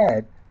were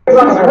mad. It's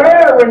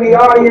rare when the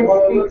audience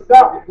speaks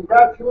up.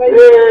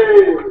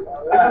 Congratulations.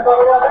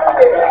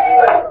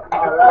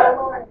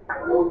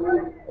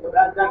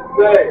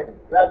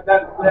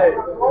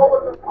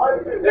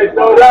 They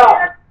showed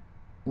up.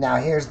 Now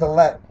here's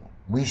the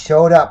we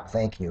showed up,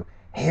 thank you.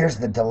 Here's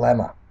the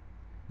dilemma.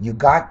 You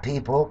got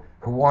people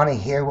who want to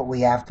hear what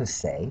we have to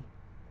say,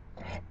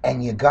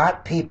 and you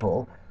got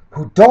people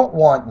who don't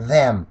want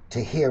them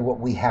to hear what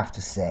we have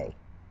to say.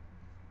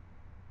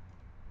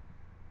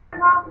 They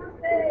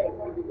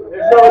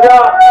showed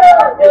up.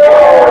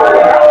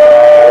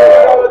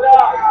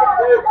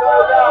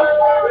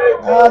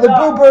 The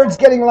boo bird's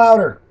getting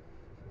louder.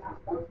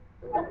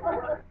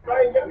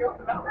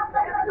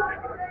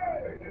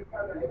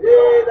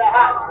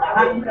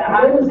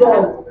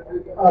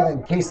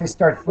 In case they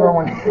start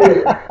throwing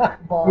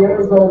balls. The end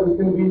result is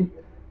going to be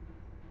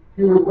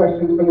fewer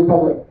questions from the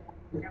public.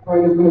 This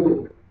point is going to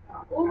be.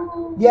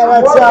 Yeah,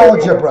 that's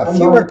algebra.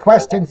 Fewer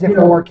questions if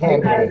more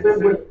candidates.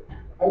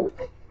 I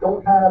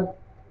don't have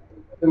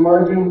the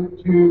margin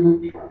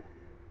to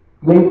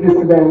make this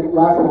event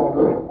last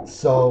longer.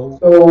 So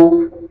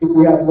if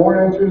we have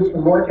more answers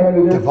from more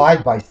candidates,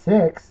 divide by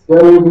 6.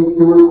 there will be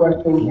fewer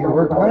questions.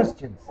 Fewer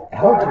questions.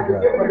 Algebra.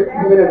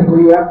 When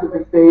you have to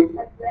state.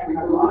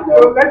 So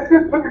let's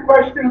just put the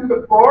question to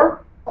the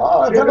floor.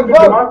 Oh, it's on the This is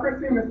vote.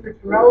 democracy. Mr.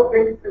 Turmel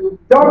thinks it was.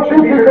 Don't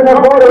think you're going to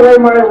vote away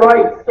my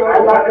rights. So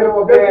I'm not going to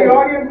does obey. the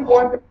audience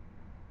want to?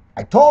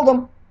 I told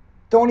them,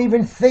 don't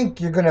even think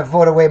you're going to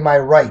vote away my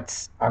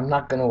rights. I'm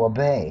not going to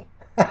obey.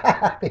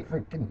 They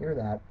freaking hear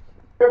that.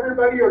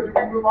 Everybody, or do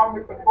we move on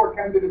with the 4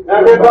 candidates?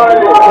 Everybody.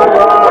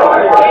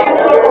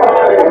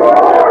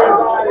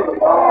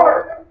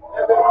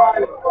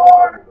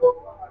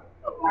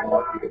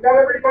 Is that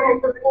everybody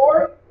for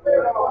 4?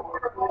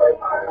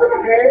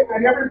 Okay,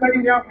 and everybody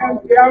now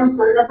hands down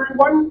for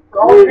everyone,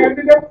 for all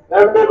candidates?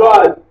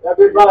 Everybody. That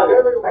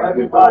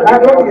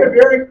looks a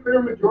very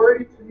clear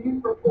majority to me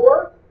for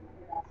 4.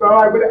 So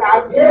I would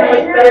ask you to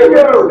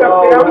step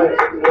down.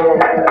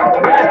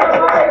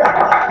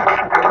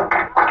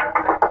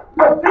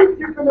 You think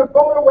you're going to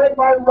vote away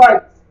my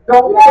rights?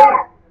 Don't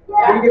care.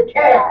 And you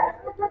can't.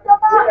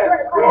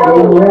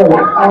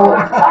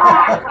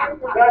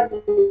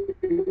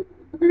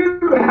 You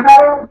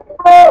have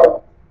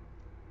vote.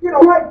 You know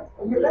what?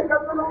 You think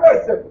I'm going to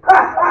listen?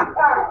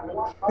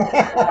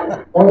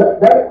 Well,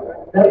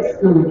 that's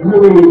some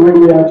really great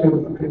reaction.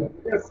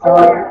 Yes,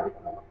 sir.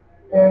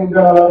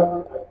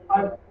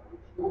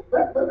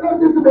 Let's have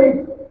this debate.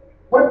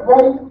 What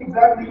right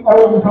exactly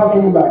are we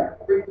talking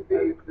about? The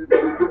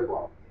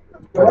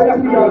right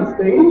to be on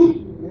stage?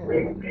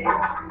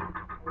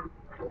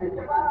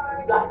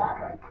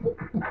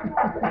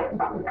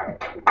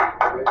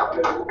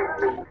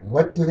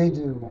 What do they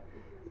do?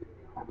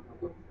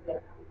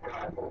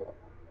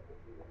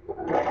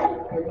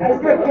 As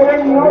if they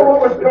didn't know what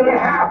was going to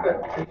happen.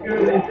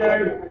 Excuse me,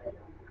 sir.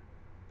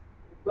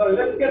 So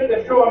let's get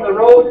the show on the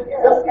road.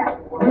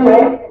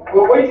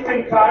 We're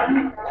wasting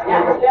time.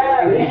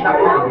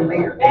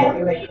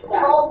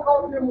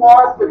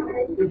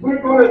 If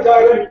we're going to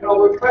direct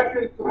our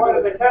questions to one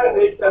of the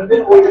candidates and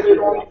then we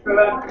don't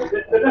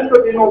answer, then this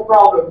would be no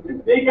problem.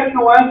 If they get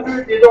no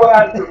answer, they don't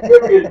answer.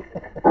 Period.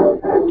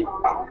 We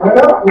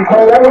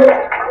call that way.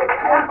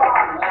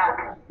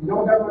 You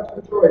don't have much of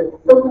a choice.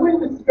 So the way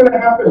this is going to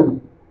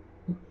happen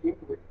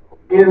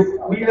is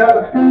we have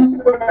a few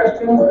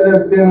questions that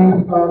have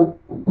been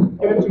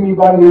given to me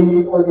by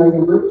the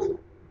organizing groups.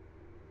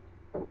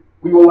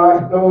 We will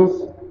ask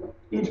those.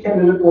 Each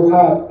candidate will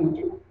have,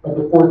 each of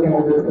the 4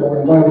 candidates that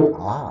were invited,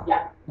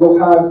 will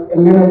have a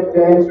minute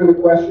to answer the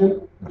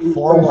question. The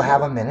 4 will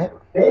have a minute.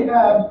 They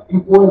have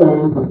before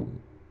them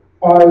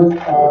 5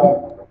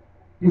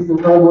 pieces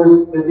of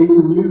cardboard that they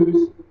can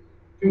use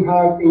to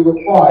have a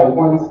reply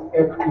once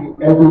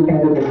every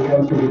candidate has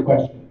answered the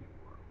question.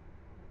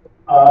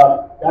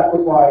 That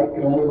reply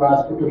can only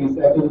last for 30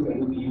 seconds and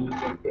will be used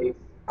in case.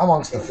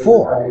 Amongst the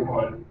 4.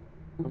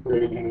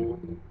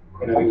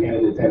 Another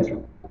candidate's answer.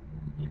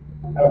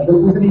 Alors, je vais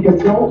poser des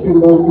questions qui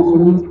vont être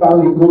soumises par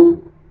les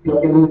groupes qui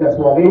organisent la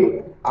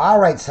soirée. All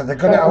right, so they're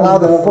going to allow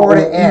the 4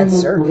 to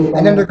answer,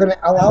 and then they're going to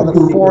allow the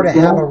 4 to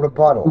have a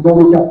rebuttal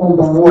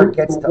before it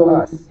gets to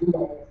us.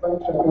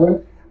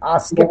 I'll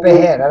skip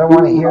ahead. I don't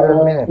want to hear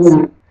their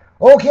minutes.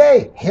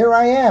 Okay, here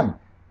I am.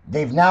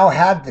 They've now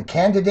had the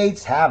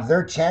candidates have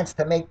their chance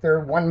to make their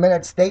 1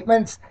 minute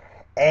statements,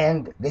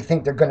 and they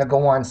think they're going to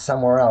go on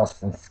somewhere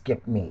else and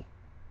skip me.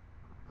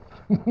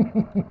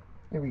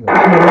 Here we go.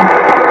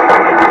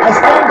 I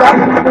stand up.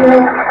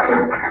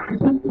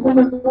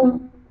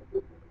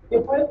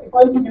 If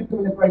I give you 2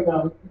 minutes right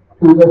now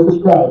to address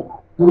this crowd,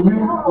 will you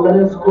let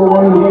us go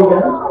on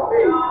again?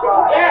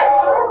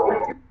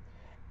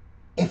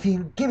 If he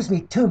gives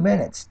me 2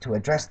 minutes to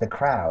address the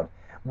crowd,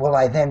 will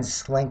I then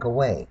slink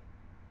away?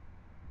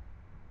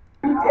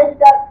 You take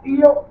that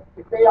deal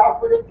if they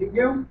offered it to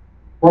you?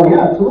 Well,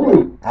 yeah,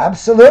 absolutely.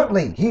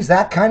 Absolutely. He's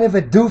that kind of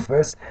a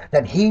doofus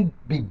that he'd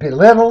be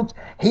belittled.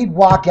 He'd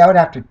walk out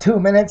after 2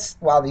 minutes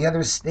while the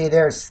others stay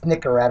there and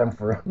snicker at him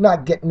for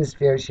not getting his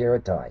fair share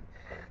of time.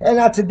 And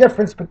that's the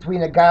difference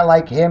between a guy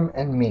like him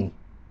and me.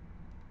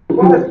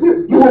 You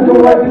have no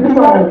right to do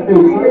that,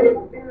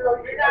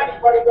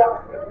 questions.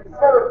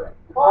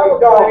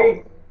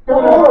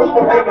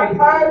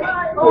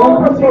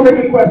 With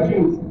the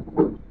question.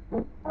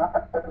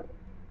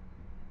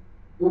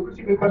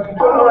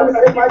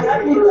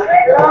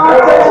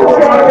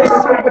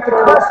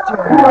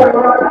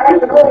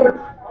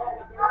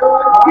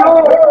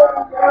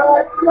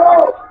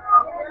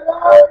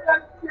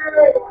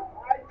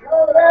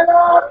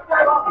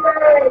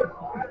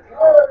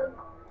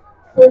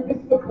 So this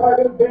is a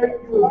private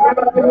venue. We're not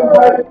going to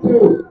invite it to.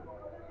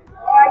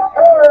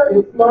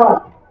 It's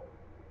not.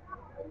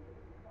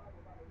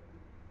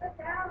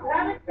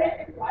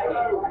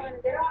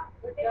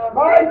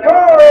 My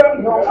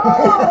turn! My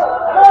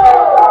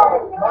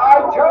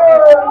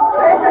turn!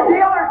 Take the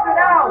dealer, sit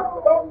down!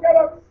 Don't get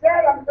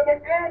upset, I'm gonna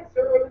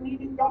answer when the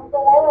meeting don't go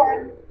on.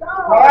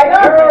 My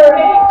turn!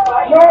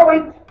 No,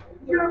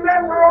 you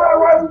remember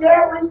Ottawa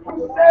Vanier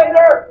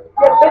Crusader?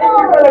 You think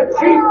you're gonna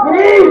cheat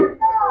me?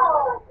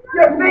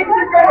 You think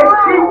you're gonna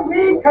cheat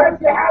me because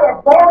you had a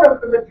vote of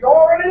the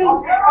majority?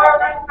 You're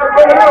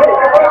gonna have to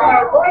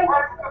my rights?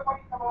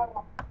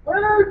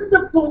 Where's the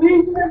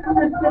policeman in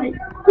the city?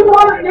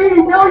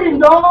 $280 million?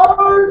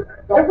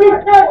 If we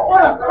can't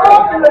put a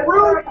cop in the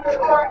room,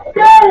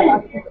 shame!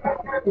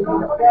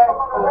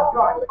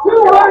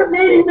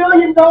 $280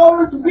 million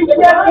if we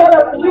can't get a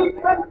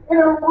policeman in a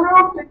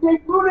room to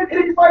take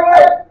lunatics like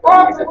that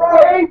off the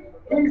stage?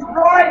 He's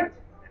right.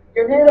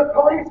 You need a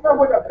policeman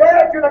with a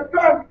badge and a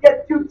gun to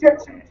get two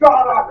gypsy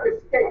shot off the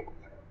stage.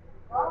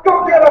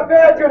 Go get a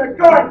badge and a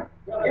gun.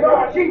 You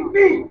don't cheat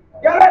me.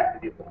 Get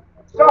it?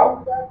 So,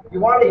 you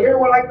want to hear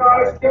what I got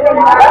to say?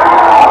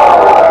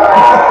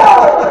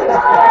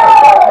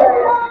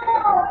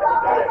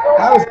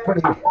 That was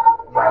pretty loud.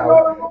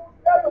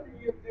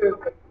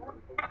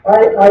 I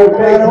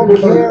don't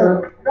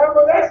care.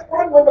 Remember this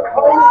one when the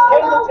police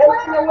came to take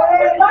you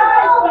away?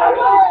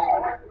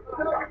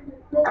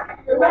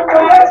 Remember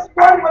this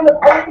one when the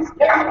police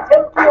came to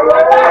take you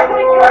away?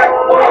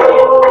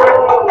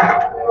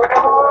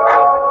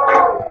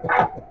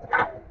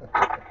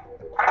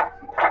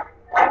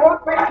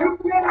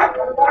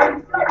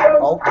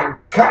 Oh, we're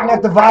cutting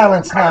at the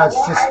violence now. It's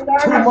just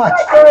too much.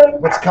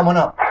 What's coming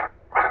up?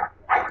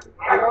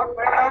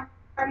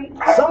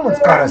 Someone's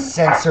got to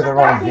censor their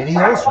own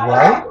videos,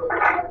 right?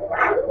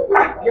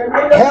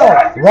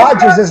 Hell,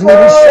 Rogers isn't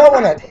even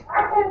showing it.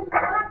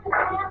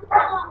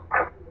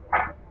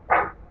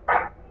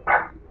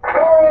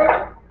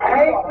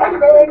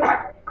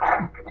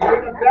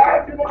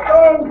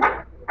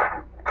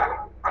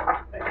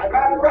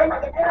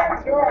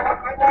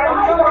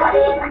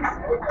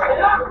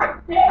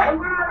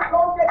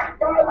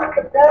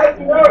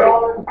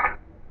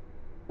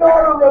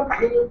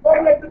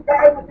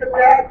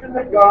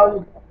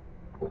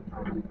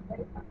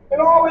 It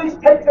always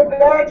takes a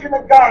badge and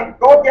a gun.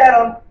 Go get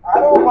them. I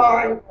don't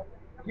mind.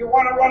 You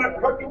want to run a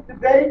crooked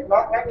debate?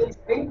 Not let me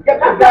speak. Get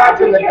the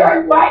badge and the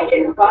gun.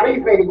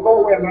 Please, baby,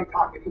 go away. I'm not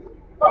talking to you.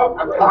 I'm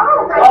talking.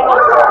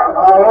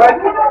 All right.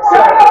 So,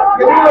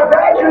 you need a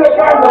badge and a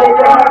gun, baby.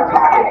 I'm not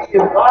talking to you.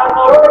 Go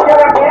get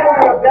a badge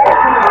and a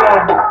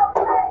gun.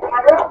 I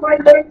want my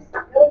name's to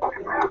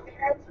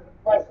answer the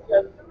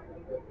question.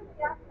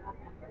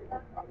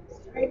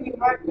 Speaking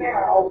right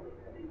now.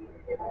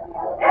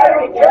 I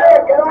don't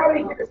care. Get out of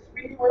here,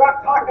 Speedy. We're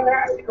not talking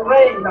acid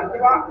rain. Now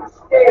get off the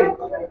stage.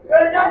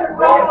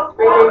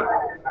 Speedy,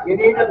 you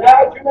need a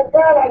badge and a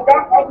gun. I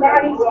got my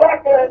 90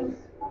 seconds.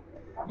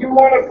 You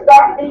want to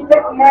stop me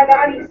taking my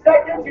 90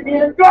 seconds? You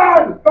need a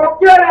gun. Go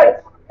get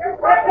it.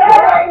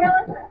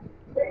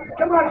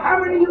 Come on, how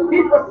many of you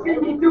people see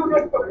me do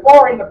this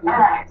before in the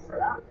past?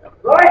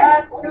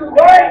 Right?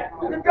 Right?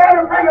 You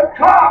gotta bring a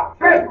cop.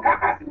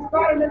 Trespassing's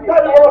not an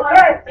indictable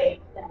offense.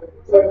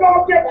 So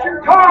go get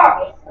your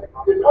cops.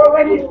 Or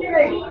let me speak.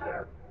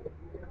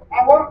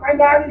 I want my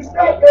 90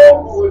 seconds.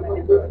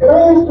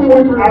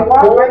 I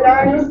want my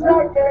 90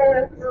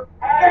 seconds.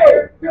 Hey,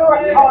 you're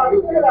a cop.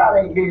 Get out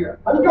of here.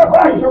 Let's go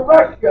back to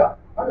Russia.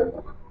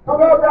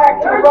 Go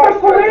back to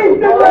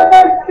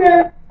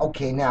Russia.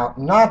 Okay, now,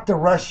 not the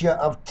Russia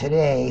of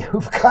today,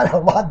 who've got a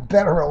lot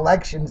better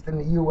elections than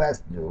the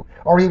U.S. do,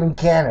 or even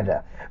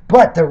Canada,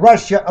 but the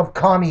Russia of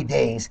commie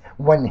days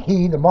when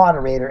he, the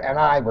moderator, and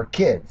I were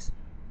kids.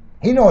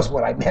 He knows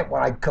what I meant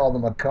when I called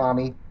him a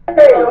commie. How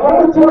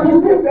come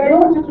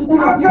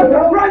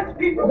the French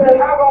people that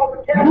have all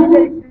the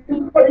candidates?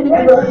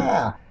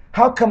 Yeah.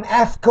 How come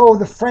AFCO,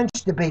 the French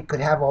debate, could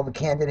have all the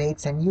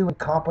candidates and you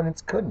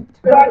incompetents couldn't?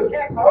 But I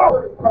can't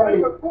go.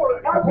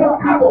 How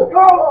come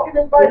AFCO can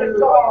invite us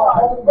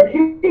all, but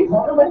he's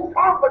too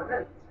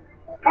incompetent?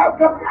 How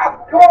come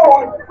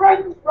AFCO and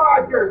French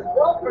Rogers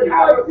could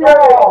have us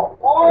all,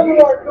 but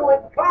he's too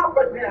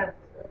incompetent?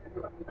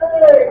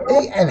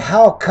 Hey, and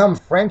how come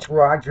French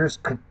Rogers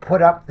could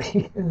put up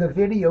the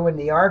video in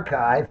the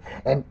archive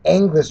and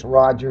English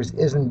Rogers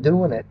isn't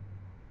doing it?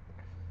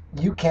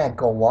 You can't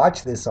go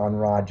watch this on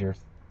Rogers.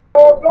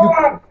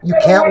 You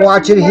can't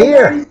watch it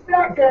here.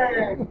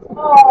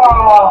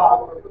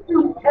 Oh,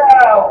 you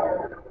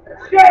tell.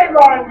 Shame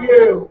on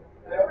you.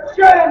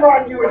 Shame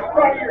on you in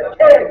front of your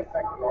kids.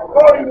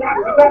 Voting not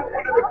to let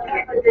one of the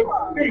candidates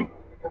speak.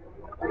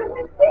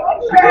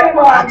 Shame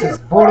on Not you.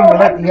 just voting to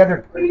let the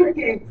other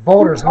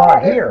voters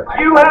not hear.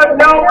 You have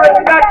no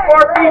respect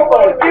for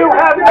people. You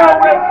have no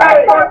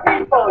respect for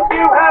people.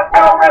 You have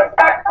no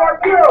respect for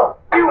people.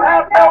 You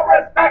have no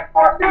respect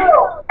for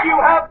people. You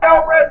have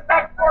no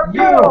respect for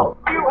people.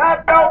 You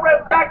have no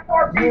respect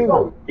for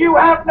people. You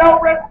have no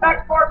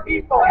respect for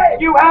people.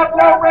 You have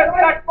no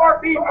respect for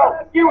people.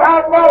 You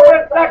have no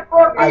respect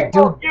for people. I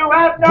do You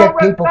have no get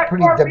people respect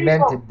pretty for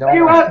demented, people. don't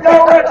You I? have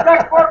no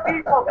respect for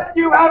people.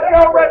 You have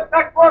no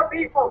respect for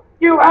people.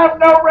 You have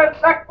no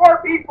respect for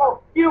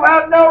people. You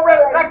have no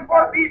respect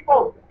for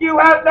people. You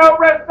have no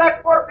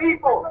respect for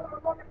people.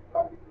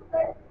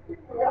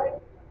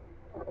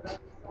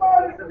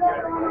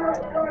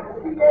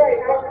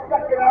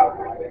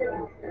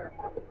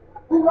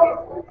 Who else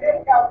would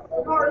take out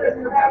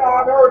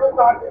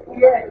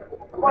SmartestManOnEarth.Ca?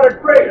 What a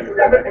great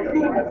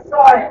 17 in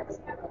science.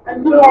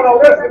 And you want to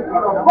listen to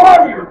the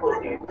warriors.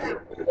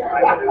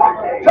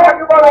 Talk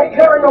about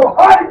Ontario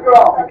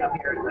hydro.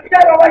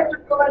 Get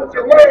electrical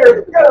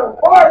engineers. Get a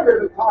lawyer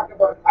to talk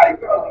about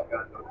hydro.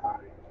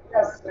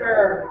 Yes,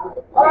 sir.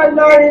 On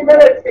 90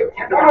 minutes, you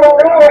cannot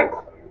allow it.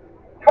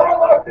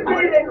 Call up the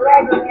meeting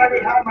rather than let me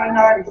have my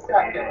 90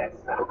 seconds.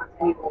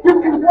 You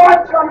can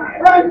watch on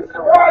French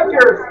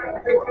Rogers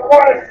if you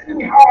want to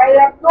see how I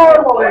am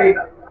normally.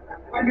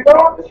 And you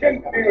don't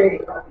cheat me.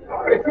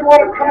 But if you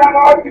want to come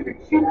on, you can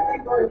cheat me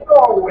or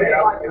go away. Hey,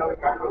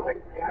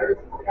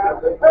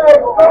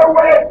 go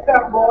away,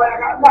 some boy. I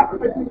got nothing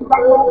to do with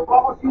my own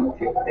balls. You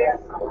take this.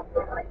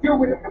 You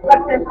would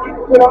let them kick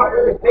you off of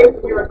the debate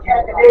when you're a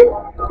candidate.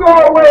 Go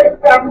away,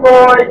 some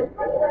boy.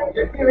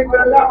 You're feeling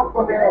with an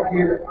alphabet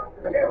here.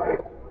 Go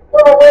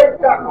away,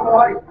 some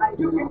boy.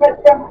 You can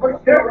let them push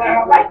you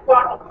around.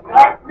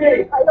 Not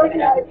me. That's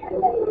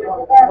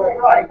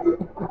right.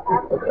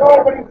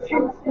 Nobody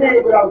cheats me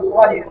without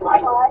fighting.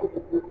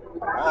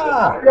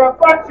 Ah, You're a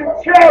bunch of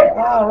chicks.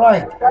 all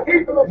right.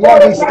 People The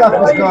ugly stuff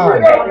is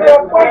gone.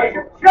 You're a bunch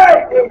of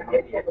chicks.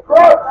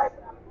 Crooks.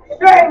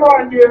 Shame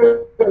on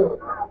you.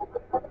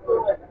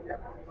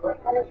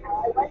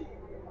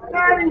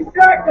 90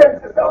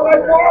 seconds is all I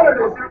wanted.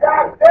 Is it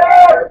out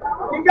there?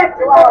 You get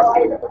to go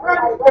see the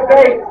French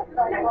debate.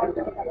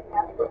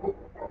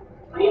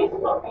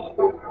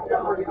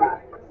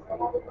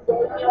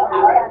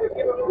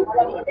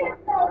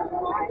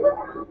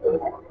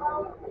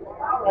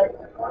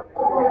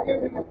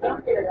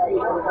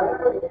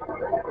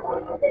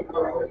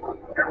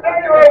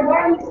 Anyway,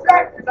 90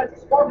 seconds. I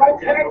just want my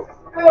chance to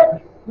speak.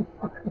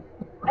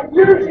 And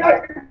usually I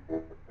can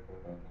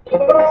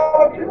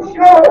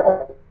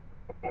show.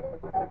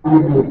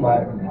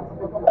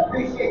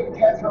 Appreciate the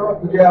cancer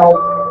of the gel.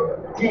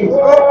 Jesus.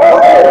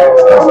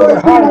 Starts to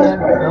get hot again.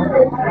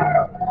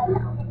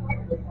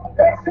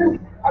 This is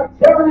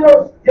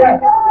Ontario's debt.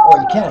 Oh,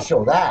 you can't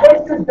show that.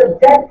 This is the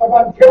debt of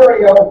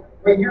Ontario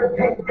where you're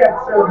paying debt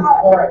service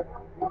for it.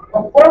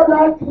 Before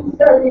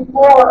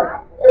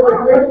 1974, it was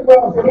really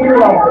well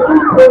zero.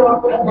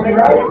 And in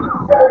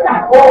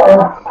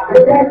 1974, the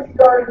debt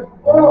started to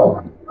grow.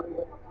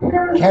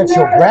 Can't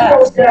show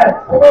graphs.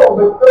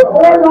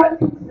 Before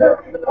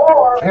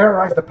 1974,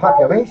 Terrorize the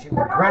population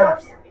with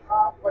graphs.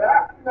 but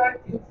after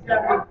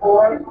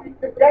 1974,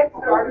 the debt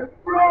started to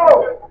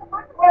grow.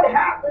 What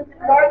happened in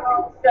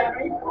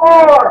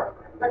 1974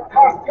 that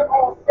cost you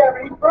all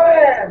 70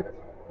 grand?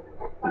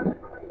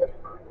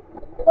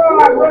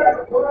 God, what a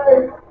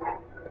place.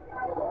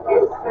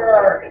 Yes,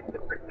 sir.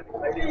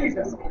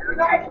 Jesus,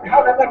 imagine how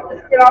they let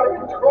this get out of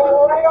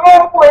control. They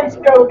always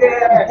do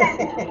this.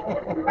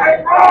 They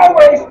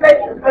always make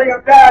you bring a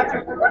badge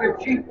if they're going to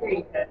cheat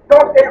me.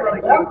 Don't they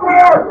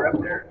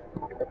remember?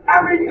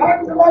 How many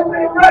times have I been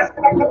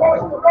arrested? I'm the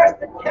most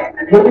arrested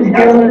candidate in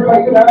history. If I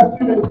could ask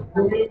you to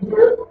remain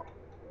here,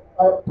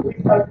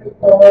 please, I think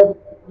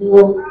we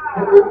will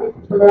listen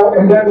to that,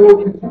 and then we'll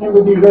continue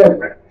with the event.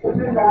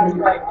 That's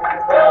right.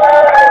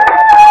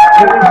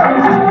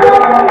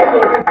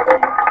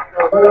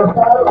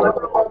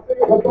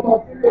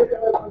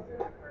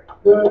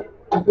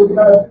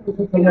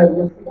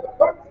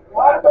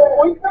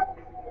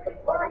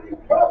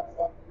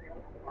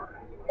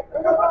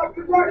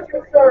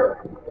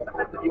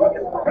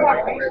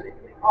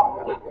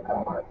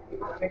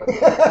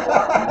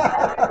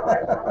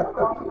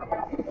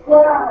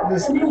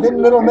 This thin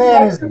little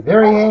man is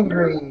very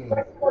angry.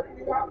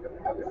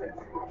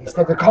 He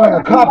said they're calling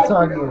the cops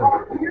on you.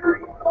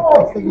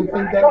 So you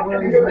think that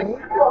worries me?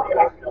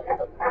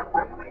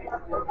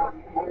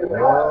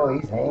 Oh,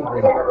 he's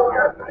angry.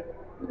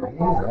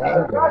 He's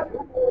angry.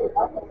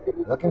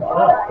 Looking for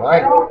a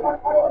fight.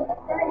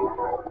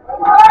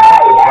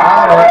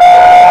 Got it.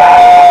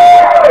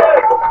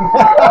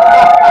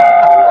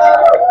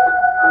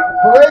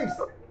 Police.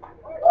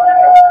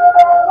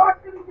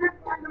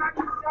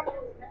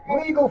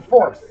 Legal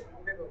force.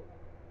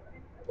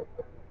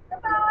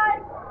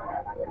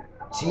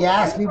 She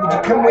asked me, would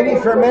you come with me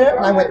for a minute?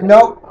 And I went,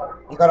 no,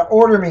 you got to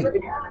order me.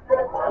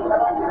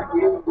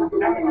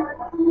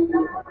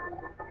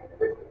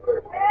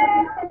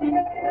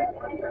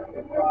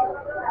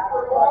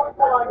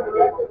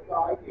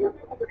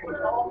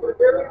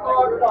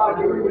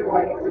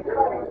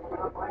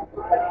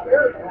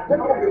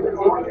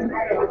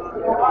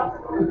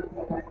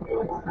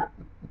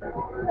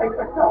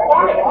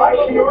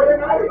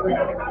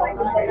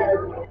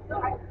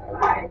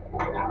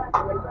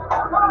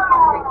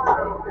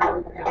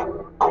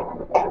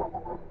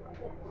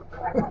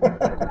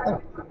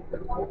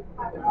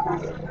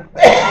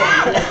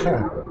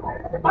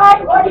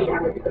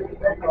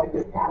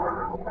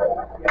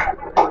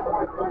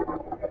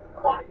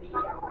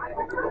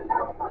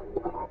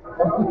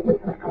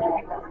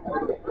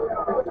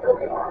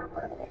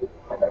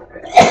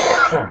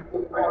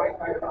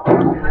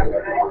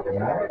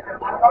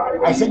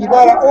 I said, you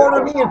gotta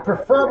order me and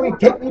preferably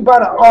take me by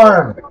the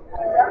arm.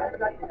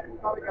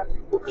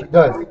 She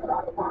does.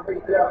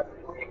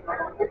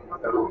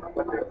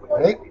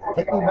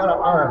 Take me by the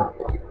arm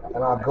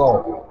and I'll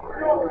go.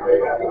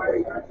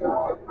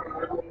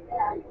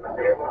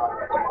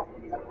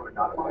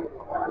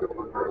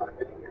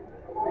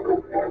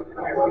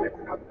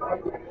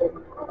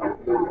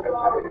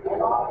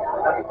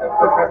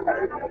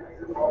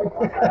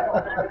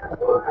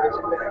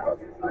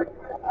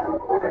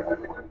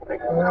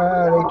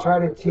 They try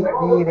to cheat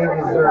me, they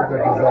deserve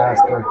their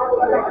disaster.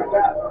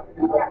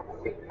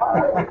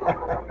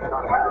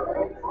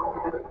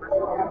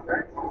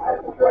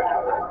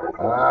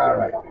 All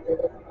right.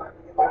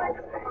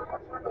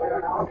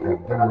 I've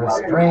been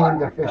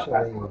restrained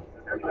officially.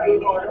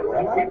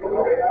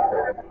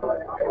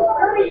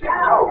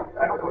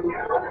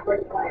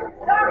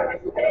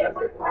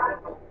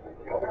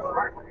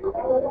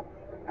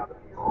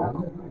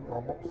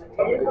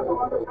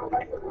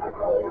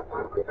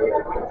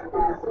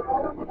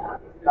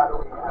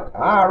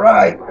 All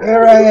right,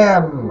 here I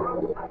am.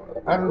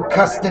 I'm in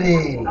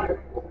custody.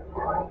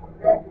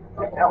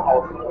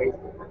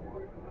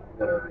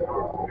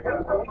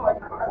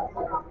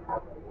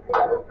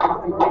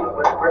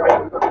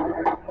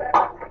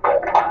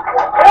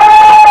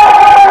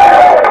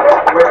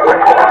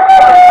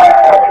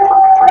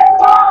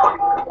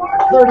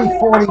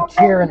 30-40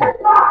 tyranny,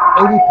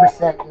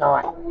 80%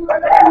 not.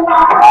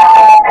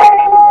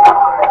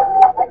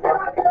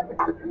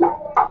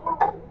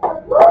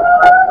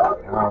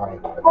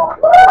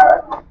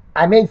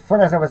 I made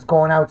fun as I was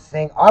going out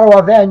saying,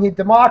 Ottawa Vanier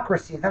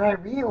democracy. Then I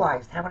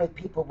realized how many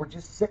people were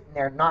just sitting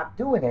there not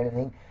doing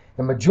anything,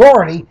 the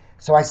majority.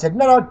 So I said,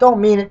 no, don't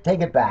mean it.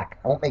 Take it back.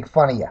 I won't make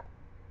fun of you.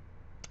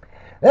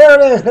 There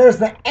it is. There's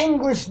the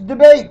English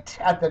debate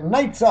at the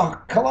Knights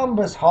of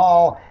Columbus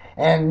Hall.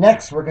 And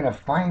next we're going to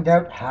find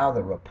out how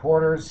the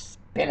reporters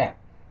spin it.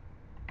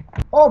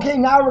 Okay,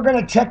 now we're going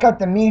to check out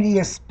the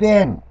media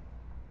spin.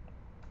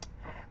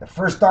 The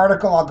first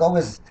article I'll go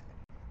is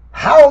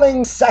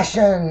howling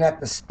session at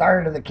the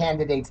start of the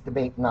candidates'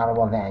 debate in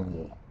Ottawa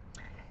Vanier.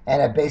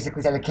 And it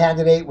basically said a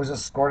candidate was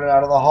escorted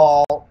out of the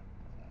hall.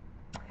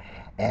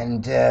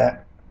 And the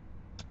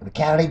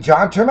candidate,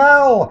 John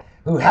Turmel,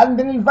 who hadn't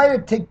been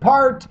invited to take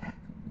part,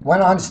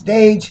 went on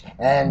stage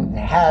and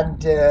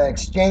had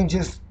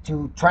exchanges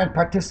to try and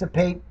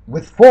participate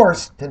with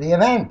force to the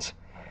event.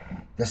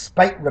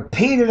 Despite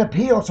repeated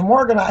appeals from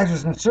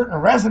organizers and certain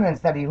residents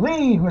that he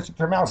leave, Mr.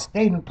 Turmel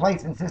stayed in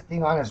place,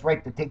 insisting on his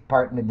right to take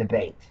part in the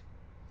debate.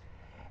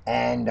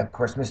 And, of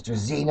course, Mr.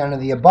 Z, none of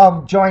the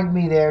above, joined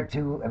me there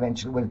to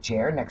eventually with a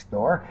chair next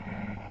door.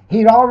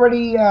 He'd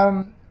already,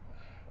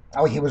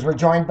 he was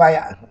rejoined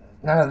by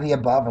none of the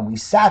above, and we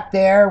sat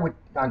there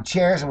on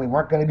chairs and we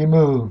weren't going to be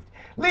moved.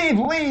 Leave,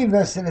 leave,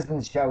 the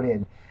citizens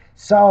shouted.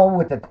 So,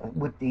 with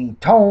the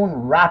tone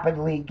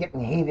rapidly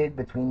getting heated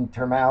between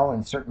Turmel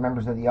and certain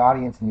members of the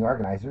audience and the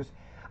organizers,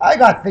 I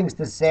got things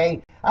to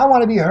say. I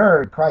want to be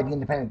heard, cried the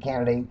independent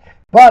candidate,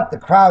 but the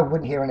crowd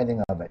wouldn't hear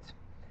anything of it.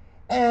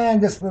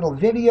 And this little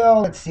video,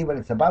 let's see what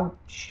it's about.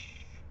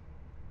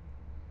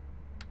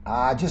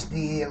 Just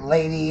the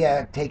lady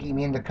taking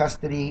me into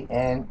custody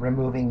and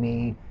removing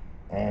me,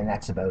 and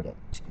that's about it.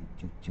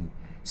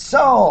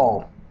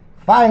 So,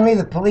 finally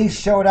the police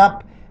showed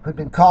up. who'd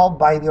been called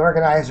by the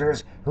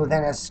organizers, who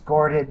then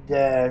escorted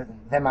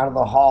them out of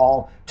the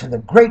hall, to the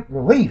great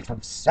relief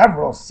of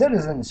several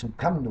citizens who'd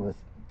come to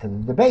the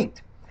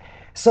debate.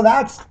 So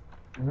that's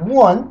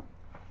one.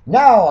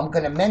 Now I'm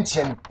going to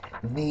mention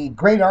the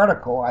great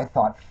article I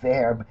thought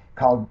fair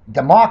called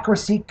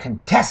Democracy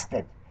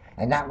Contested,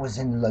 and that was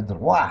in Le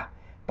Droit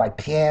by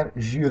Pierre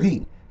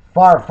Jury.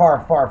 Far,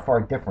 far, far,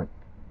 far different.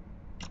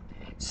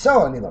 So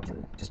let me look at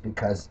it, just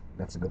because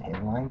that's a good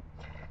headline.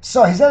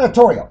 So his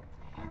editorial.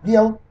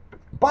 The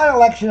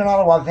by-election in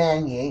Ottawa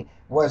Vanier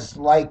was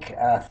like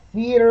a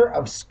theater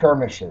of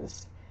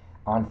skirmishes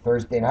on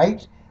Thursday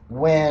night,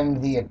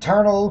 when the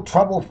eternal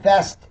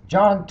trouble-fest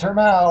John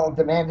Turmel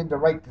demanded the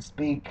right to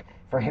speak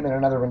for him and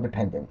another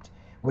independent,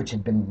 which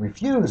had been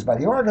refused by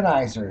the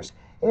organizers,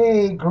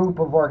 a group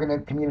of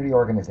community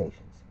organizations.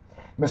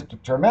 Mr.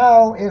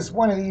 Turmel is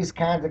one of these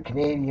kinds of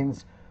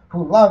Canadians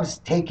who loves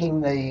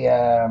taking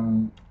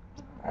the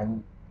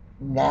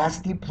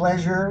nasty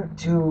pleasure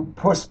to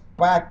push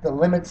back the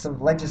limits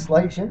of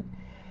legislation.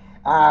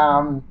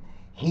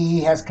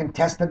 He has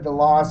contested the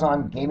laws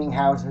on gaming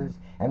houses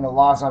and the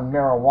laws on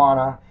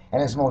marijuana,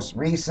 and his most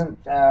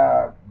recent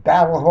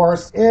battle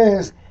horse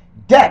is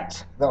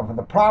debt for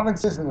the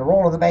provinces and the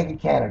role of the Bank of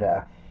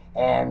Canada.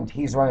 And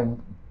he's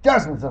running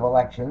dozens of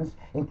elections,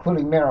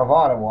 including Mayor of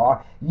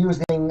Ottawa,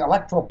 using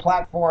electoral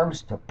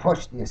platforms to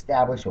push the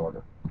established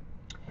order.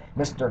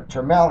 Mr.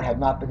 Turmel had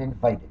not been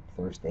invited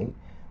Thursday,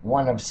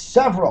 one of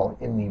several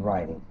in the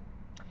riding.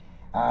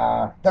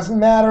 Doesn't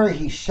matter,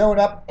 he showed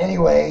up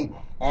anyway,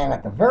 and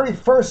at the very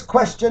first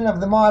question of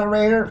the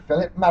moderator,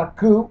 Philippe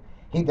Marcoux,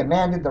 he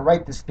demanded the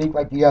right to speak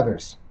like the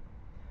others.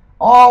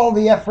 All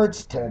the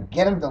efforts to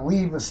get him to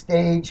leave the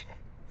stage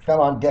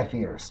fell on deaf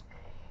ears.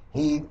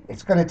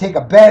 It's going to take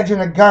a badge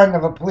and a gun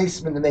of a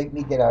policeman to make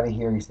me get out of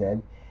here, he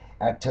said,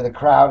 to the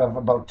crowd of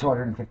about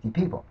 250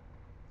 people.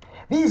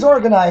 These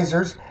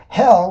organizers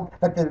held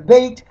that the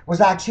debate was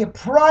actually a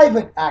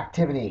private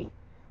activity,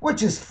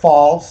 which is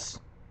false.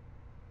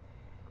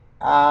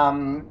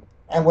 And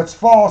what's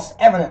false,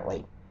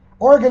 evidently.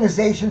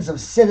 Organizations of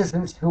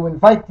citizens who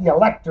invite the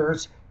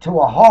electors to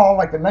a hall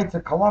like the Knights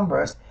of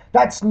Columbus,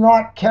 that's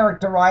not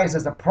characterized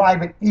as a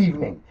private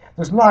evening.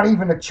 There's not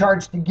even a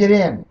charge to get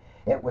in.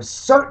 It was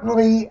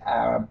certainly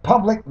a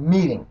public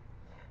meeting.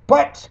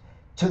 But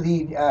to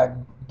the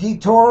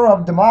detour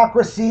of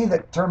democracy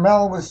that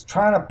Turmel was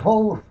trying to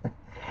pull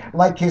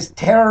like his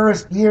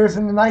terrorist years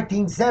in the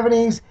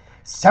 1970s,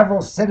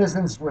 several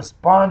citizens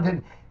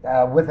responded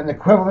with an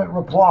equivalent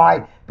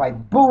reply by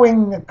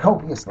booing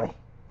copiously.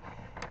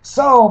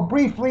 So,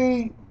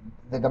 briefly,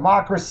 the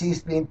democracy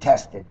is being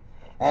tested.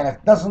 And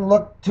it doesn't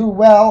look too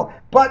well,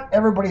 but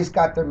everybody's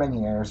got their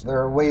manières,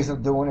 their ways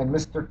of doing it. And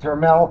Mr.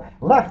 Turmel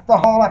left the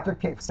hall after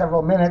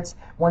several minutes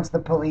once the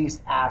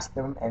police asked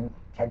him and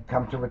had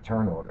come to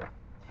return order.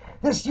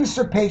 This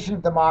usurpation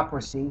of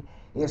democracy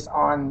is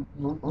on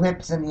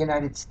lips in the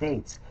United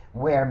States,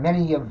 where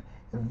many of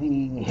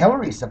the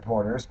Hillary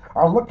supporters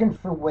are looking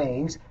for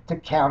ways to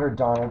counter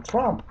Donald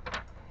Trump.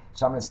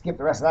 So I'm going to skip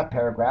the rest of that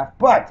paragraph.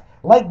 But,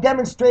 like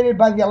demonstrated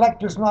by the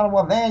electors in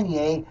Ottawa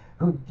Vanier,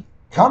 who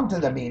come to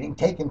the meeting,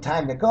 taking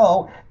time to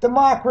go,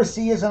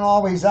 democracy isn't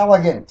always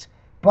elegant,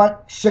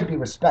 but should be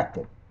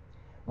respected.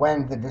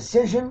 When the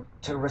decision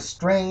to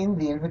restrain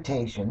the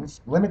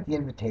invitations, limit the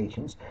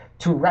invitations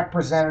to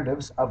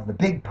representatives of the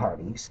big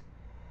parties,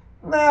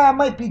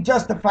 might be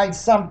justified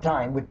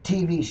sometime with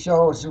TV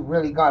shows who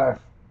really got to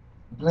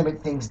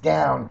limit things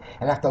down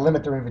and have to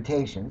limit their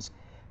invitations.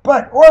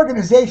 But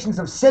organizations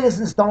of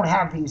citizens don't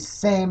have these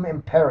same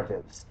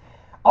imperatives.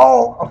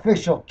 All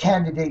official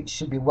candidates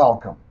should be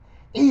welcome,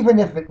 even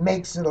if it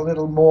makes it a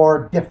little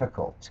more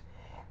difficult.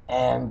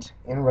 And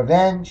in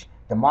revenge,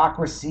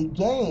 democracy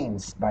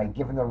gains by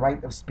giving the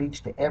right of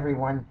speech to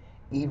everyone,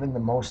 even the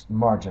most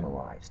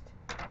marginalized.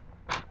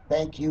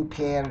 Thank you,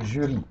 Pierre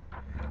Jury.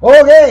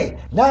 Okay,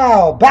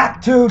 now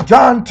back to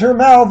John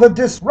Turmel, the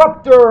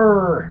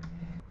disruptor.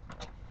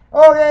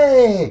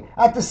 Okay,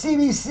 at the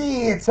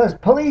CBC, it says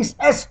police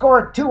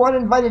escort 2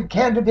 uninvited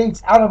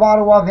candidates out of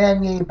Ottawa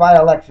Vanier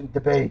by-election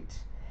debate.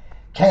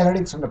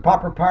 Candidates from the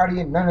proper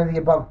party and none of the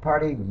above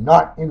party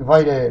not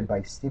invited by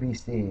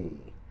CBC.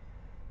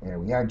 There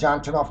we are.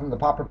 John Turmel from the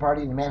proper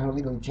party and the man who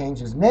legally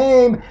changed his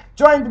name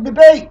joined the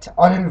debate,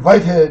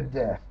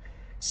 uninvited.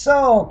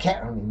 So,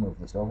 let me move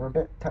this over a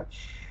bit.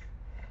 Touch.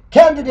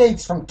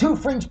 Candidates from 2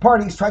 fringe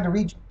parties tried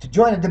to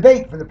join a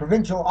debate for the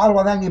provincial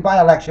Ottawa Vanier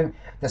by-election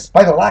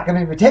despite a lack of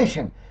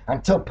invitation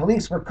until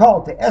police were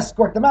called to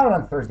escort them out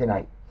on Thursday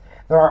night.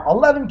 There are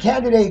 11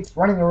 candidates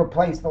running to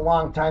replace the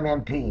longtime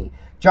MP.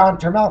 John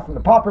Turmel from the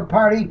Pauper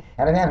Party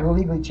and a man who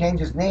legally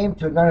changed his name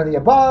to none of the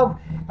above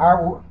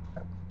are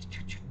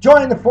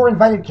joining the 4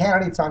 invited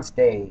candidates on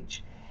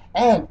stage.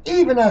 And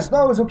even as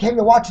those who came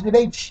to watch the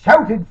debate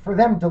shouted for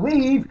them to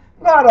leave,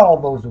 not all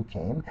those who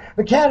came,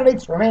 the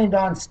candidates remained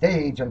on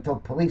stage until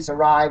police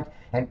arrived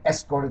and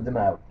escorted them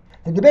out.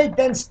 The debate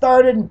then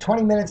started and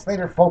 20 minutes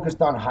later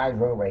focused on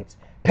hydro rates.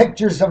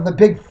 pictures of the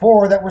big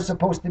four that were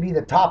supposed to be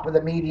the top of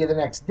the media the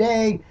next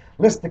day,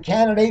 list the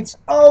candidates.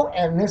 Oh,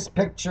 and this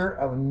picture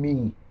of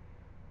me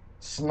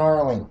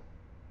snarling.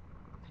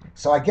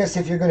 So I guess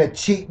if you're going to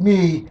cheat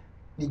me,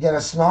 you get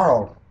a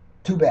snarl.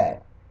 Too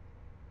bad.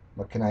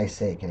 What can I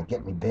say? Can it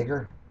get me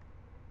bigger?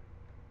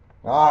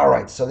 All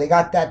right, so they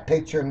got that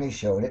picture and they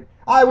showed it.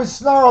 I was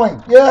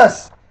snarling,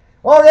 yes.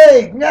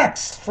 Okay,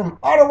 next from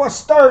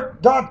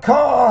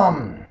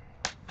OttawaStart.com.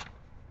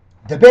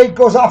 Debate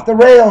goes off the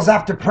rails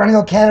after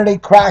perennial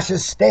candidate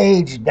crashes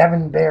stage.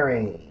 Devin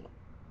Barry.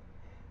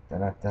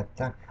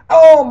 Da-da-da-da.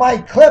 Oh, my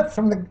clip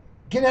from the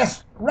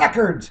Guinness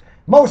records.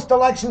 Most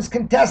elections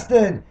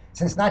contested.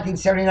 Since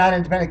 1979,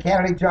 independent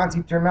candidate John C.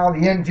 Turmel,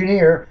 the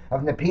engineer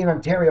of Nepean,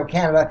 Ontario,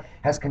 Canada,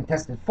 has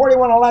contested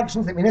 41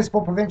 elections at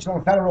municipal, provincial,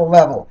 and federal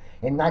level.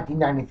 In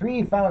 1993,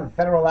 he founded the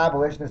Federal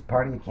Abolitionist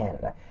Party of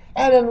Canada.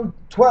 And in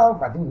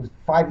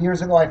 5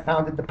 years ago, I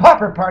founded the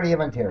Pauper Party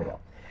of Ontario.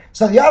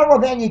 So the Ottawa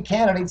Vanier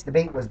candidates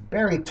debate was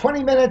buried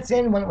 20 minutes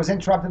in when it was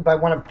interrupted by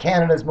one of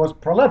Canada's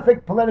most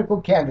prolific political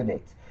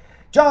candidates.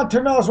 John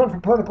Turmel has run for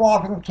political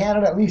office in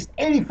Canada at least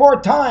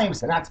 84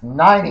 times, and that's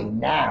 90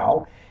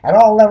 now, at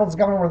all levels of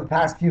government over the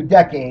past few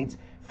decades,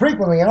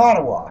 frequently in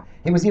Ottawa.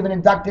 He was even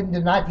inducted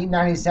into the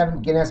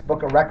 1997 Guinness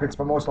Book of Records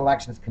for most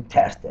elections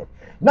contested.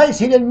 Nice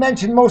he didn't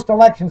mention most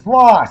elections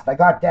lost. I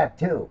got that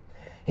too.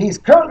 He's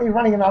currently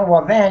running in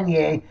Ottawa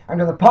Vanier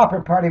under the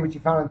Pauper Party, which he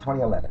founded in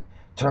 2011.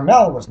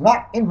 Turmel was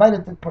not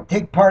invited to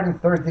take part in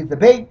Thursday's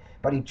debate,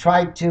 but he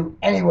tried to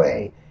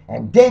anyway.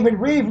 And David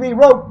Reevely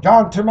wrote,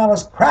 John Turmel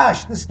has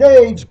crashed the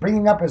stage,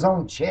 bringing up his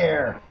own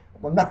chair.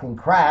 Well, nothing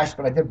crashed,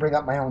 but I did bring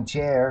up my own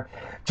chair.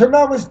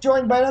 Turmel was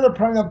joined by another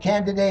perennial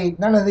candidate,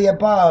 none of the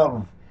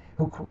above,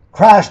 who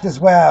crashed as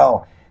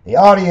well. The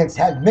audience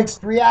had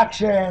mixed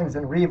reactions,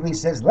 and Reevely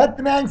says, let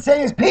the man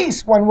say his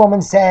piece, one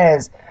woman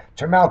says.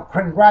 Turmel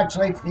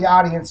congratulates the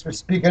audience for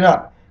speaking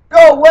up.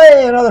 Go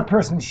away, another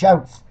person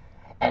shouts.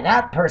 And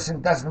that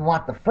person doesn't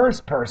want the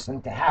first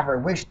person to have her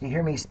wish to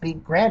hear me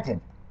speak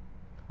granted.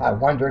 I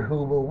wonder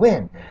who will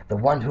win, the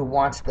one who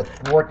wants to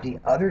thwart the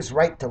other's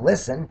right to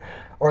listen,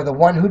 or the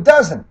one who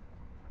doesn't.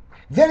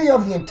 Video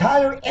of the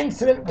entire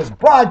incident was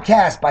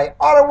broadcast by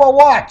Ottawa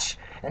Watch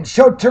and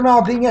showed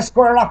Turmel being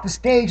escorted off the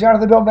stage out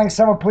of the building by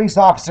several police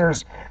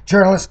officers.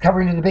 Journalists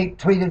covering the debate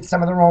tweeted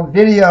some of their own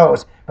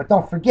videos. But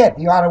don't forget,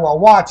 the Ottawa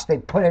Watch, they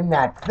put in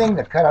that thing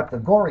to cut out the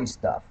gory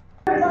stuff.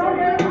 There's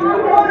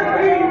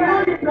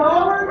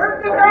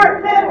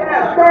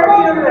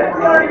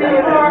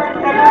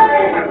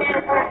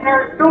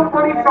two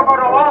police about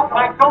a walk.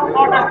 I don't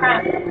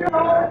understand.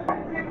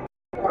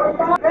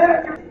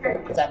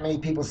 That many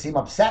people seem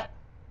upset.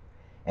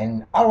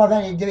 And Ottawa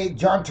Vanier debate,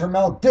 John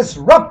Turmel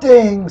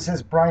disrupting,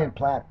 says Brian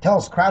Platt.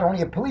 Tells crowd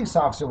only a police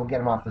officer will get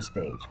him off the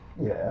stage.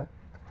 Yeah.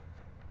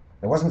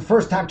 It wasn't the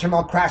first time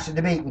Turmel crashed a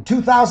debate. In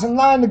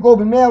 2009, the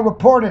Globe and Mail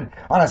reported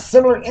on a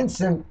similar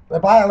incident, the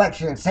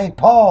by-election in St.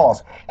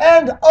 Paul's,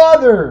 and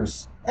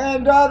others.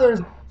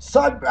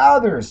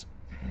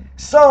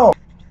 So,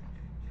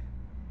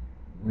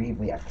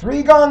 Reevely, a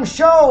three-gong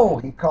show,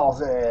 he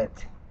calls it.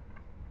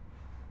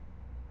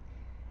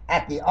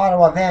 At the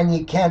Ottawa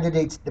Vanier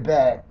candidates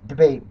debate,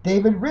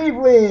 David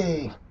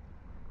Reevely.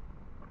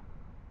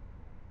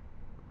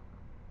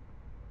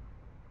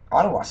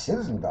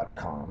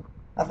 OttawaCitizen.com.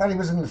 I thought he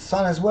was in the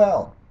Sun as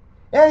well.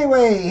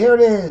 Anyway, here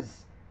it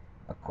is.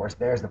 Of course,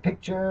 there's the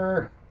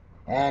picture.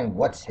 And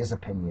what's his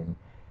opinion?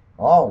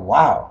 Oh,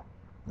 wow.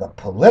 The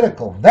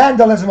political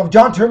vandalism of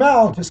John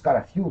Turmel. Just got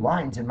a few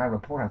lines in my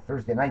report on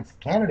Thursday night's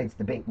candidates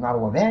debate in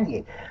Ottawa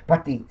Vanier.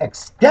 But the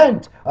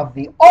extent of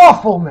the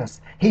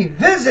awfulness he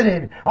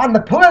visited on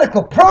the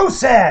political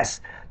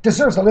process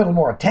deserves a little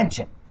more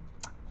attention.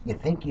 You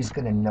think he's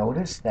going to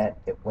notice that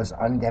it was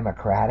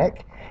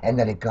undemocratic and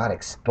that it got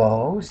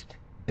exposed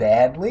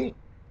badly?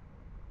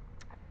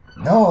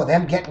 No,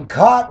 them getting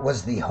caught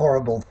was the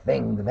horrible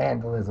thing, the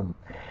vandalism.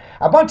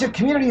 A bunch of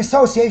community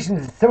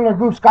associations and similar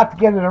groups got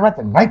together to rent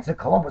the Knights of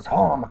Columbus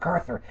Hall on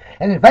MacArthur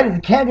and invited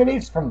the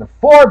candidates from the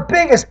four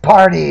biggest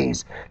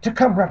parties to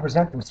come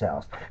represent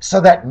themselves so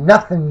that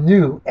nothing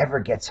new ever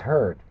gets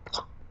heard.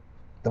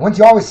 The ones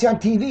you always see on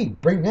TV,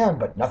 bring them,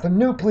 but nothing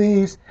new,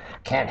 please.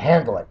 Can't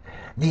handle it.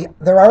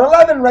 There are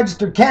 11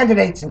 registered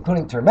candidates,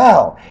 including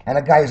Turmel, and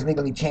a guy who's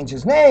legally changed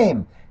his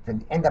name to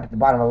end up at the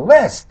bottom of the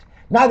list.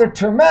 Neither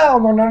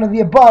Turmel nor none of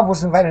the above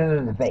was invited to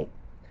the debate.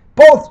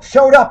 Both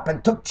showed up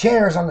and took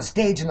chairs on the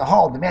stage in the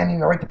hall, demanding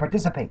the right to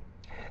participate.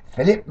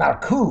 Philippe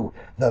Marcoux,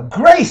 the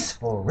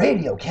graceful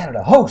Radio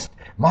Canada host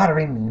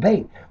moderating the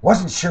debate,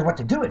 wasn't sure what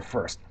to do at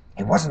first.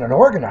 He wasn't an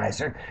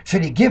organizer.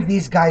 Should he give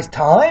these guys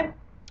time?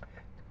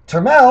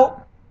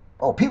 Turmel,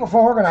 people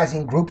from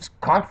organizing groups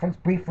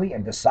conferenced briefly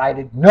and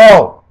decided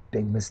no.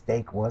 Big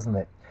mistake, wasn't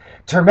it?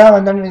 Turmel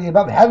and none of the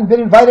above hadn't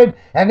been invited,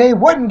 and they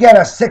wouldn't get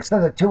a sixth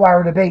of the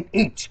 2-hour debate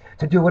each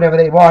to do whatever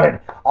they wanted,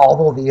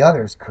 although the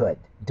others could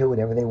do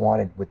whatever they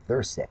wanted with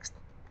their sixth.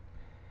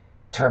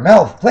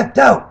 Turmel flipped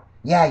out.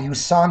 Yeah, you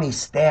saw me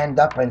stand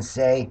up and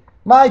say,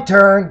 my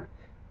turn.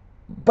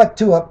 But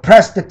to a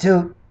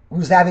prostitute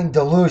who's having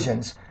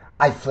delusions,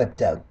 I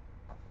flipped out.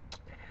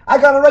 I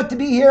got a right to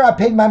be here. I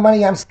paid my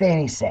money. I'm staying,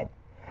 he said.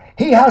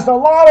 He has a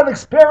lot of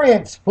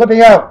experience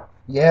flipping out.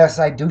 Yes,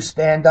 I do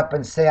stand up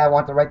and say I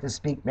want the right to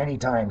speak many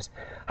times.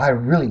 I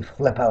really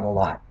flip out a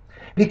lot.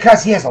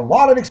 Because he has a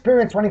lot of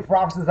experience running for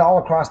offices all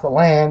across the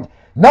land,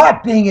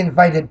 not being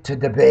invited to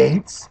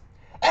debates,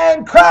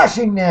 and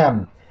crashing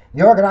them.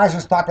 The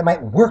organizers thought they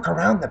might work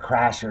around the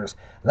crashers,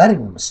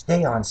 letting them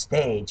stay on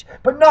stage,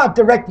 but not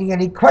directing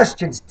any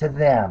questions to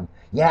them.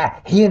 Yeah,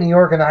 he and the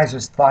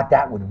organizers thought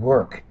that would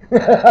work.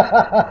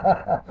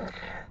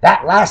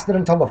 That lasted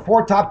until the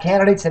 4 top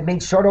candidates had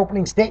made short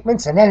opening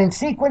statements, and then in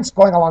sequence,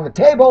 going along the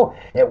table,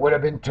 it would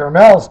have been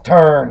Turmel's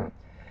turn.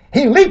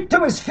 He leaped to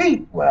his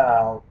feet.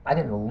 Well, I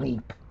didn't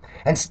leap.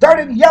 And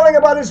started yelling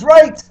about his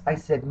rights. I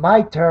said,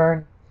 my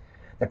turn.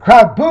 The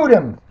crowd booed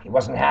him. He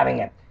wasn't having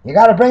it. You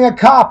got to bring a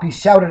cop, he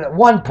shouted at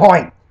one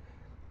point.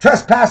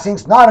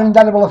 Trespassing's not an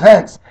indictable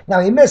offense. Now,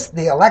 he missed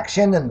the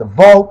election and the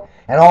vote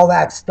and all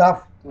that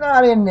stuff.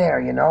 Not in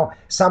there, you know.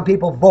 Some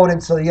people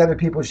voted so the other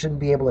people shouldn't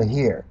be able to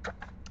hear.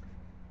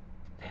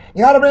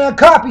 You got to bring a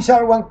cop, he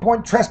shouted at one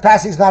point.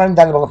 Trespassing's not an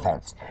indictable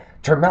offense.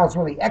 Turmel's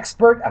really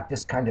expert at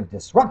this kind of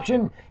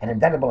disruption. An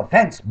indictable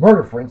offense,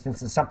 murder for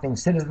instance, is something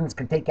citizens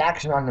can take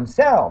action on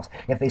themselves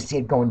if they see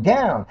it going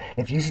down.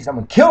 If you see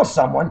someone kill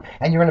someone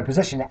and you're in a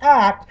position to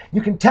act,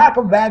 you can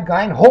tackle the bad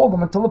guy and hold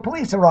them until the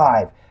police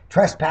arrive.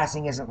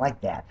 Trespassing isn't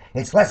like that.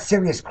 It's less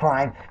serious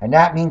crime, and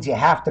that means you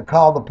have to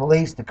call the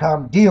police to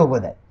come deal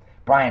with it.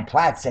 Brian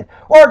Platt said,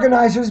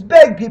 organizers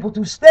beg people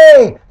to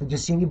stay. Did you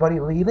see anybody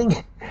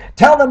leaving?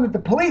 Tell them that the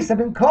police have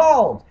been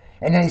called.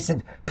 And then he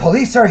said,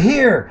 police are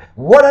here.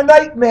 What a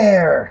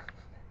nightmare.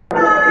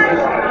 What's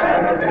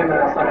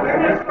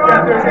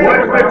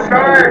the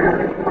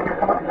charge?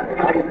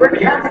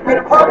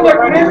 Public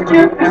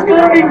mischief,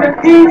 disturbing the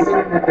peace.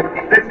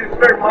 This is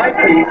for my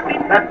peace.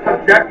 That's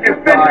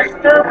subjective, guy.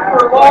 Disturbed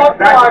for long.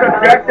 That's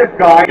subjective,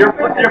 guy. You're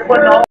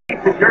putting all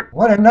pieces.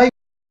 What a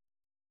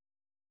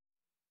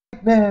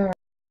nightmare.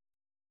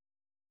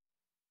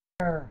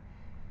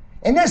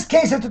 In this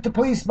case, it took the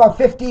police about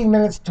 15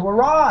 minutes to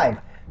arrive.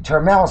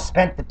 Turmel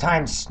spent the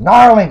time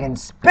snarling and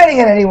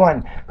spitting at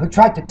anyone who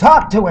tried to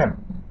talk to him.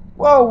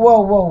 Whoa, whoa,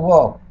 whoa,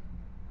 whoa.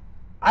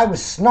 I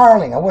was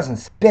snarling, I wasn't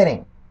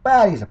spitting.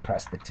 Well, he's a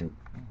prostitute.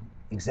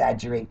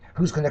 Exaggerate.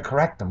 Who's going to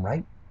correct him,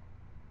 right?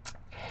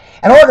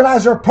 An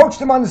organizer approached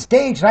him on the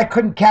stage, and I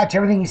couldn't catch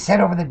everything he said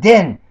over the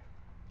din.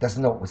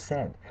 Doesn't know what was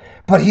said.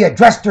 But he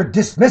addressed her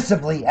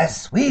dismissively as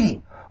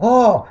sweetie.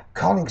 Oh,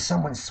 calling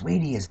someone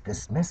sweetie is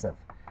dismissive.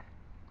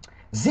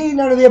 Z,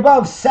 none of the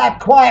above, sat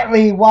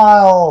quietly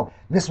while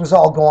this was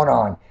all going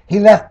on. He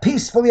left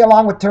peacefully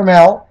along with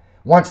Turmel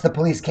once the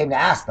police came to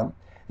ask them.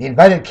 The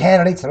invited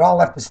candidates had all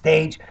left the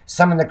stage.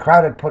 Some in the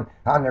crowd had put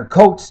on their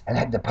coats and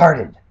had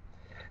departed.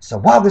 So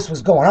while this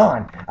was going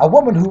on, a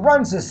woman who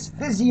runs this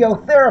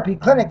physiotherapy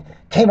clinic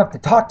came up to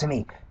talk to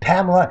me.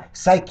 Pamela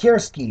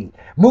Sikierski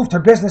moved her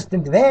business to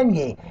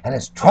Vanier and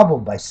is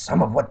troubled by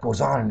some of what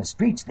goes on in the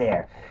streets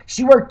there.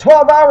 She worked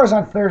 12 hours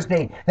on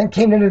Thursday, then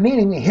came to the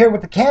meeting to hear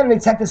what the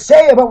candidates had to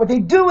say about what they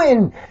do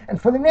in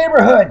and for the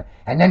neighborhood.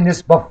 And then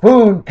this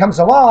buffoon comes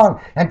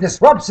along and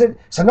disrupts it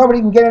so nobody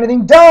can get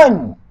anything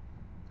done.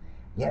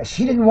 Yeah,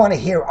 she didn't want to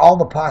hear all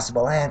the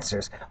possible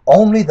answers,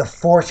 only the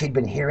 4 she'd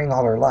been hearing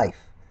all her life.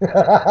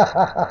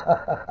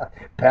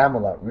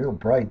 Pamela, real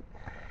bright.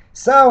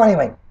 So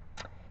anyway,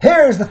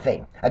 here's the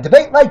thing. A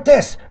debate like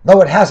this,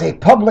 though it has a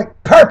public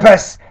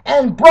purpose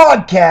and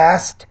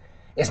broadcast,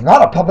 is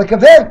not a public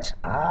event.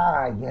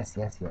 Ah, yes,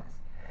 yes, yes.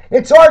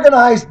 It's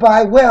organized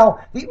by, well,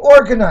 the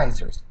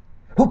organizers,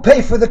 who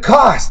pay for the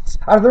costs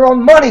out of their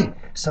own money.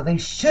 So they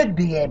should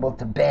be able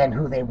to ban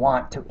who they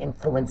want to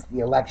influence the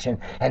election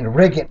and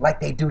rig it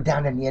like they do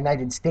down in the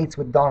United States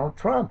with Donald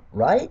Trump,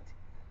 right?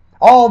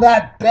 All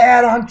that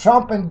bad on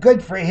Trump and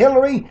good for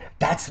Hillary,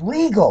 that's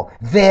legal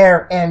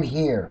there and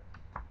here.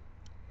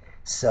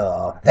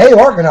 So they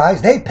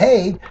organize, they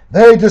paid,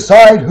 they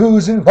decide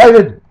who's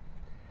invited.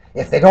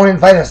 If they don't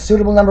invite a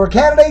suitable number of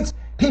candidates,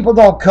 people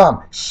don't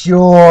come.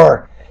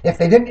 Sure. If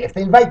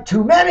they invite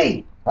too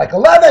many, like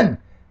 11,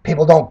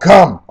 people don't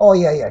come. Oh,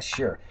 yeah,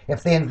 sure.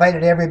 If they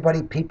invited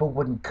everybody, people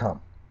wouldn't come.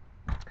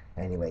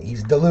 Anyway,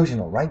 he's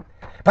delusional, right?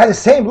 By the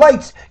same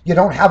lights, you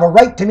don't have a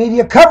right to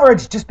media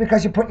coverage just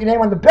because you put your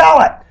name on the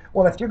ballot.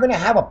 Well, if you're going to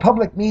have a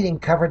public meeting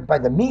covered by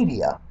the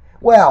media,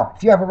 well,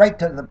 if you have a right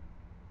to the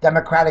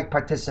democratic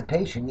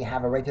participation, you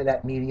have a right to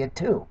that media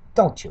too,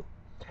 don't you?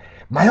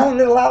 My own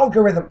little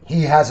algorithm,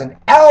 he has an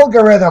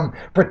algorithm,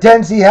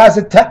 pretends he has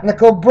a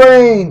technical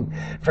brain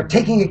for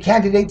taking a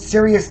candidate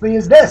seriously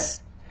as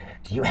this.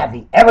 Do you have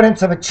the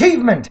evidence of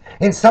achievement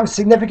in some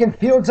significant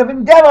fields of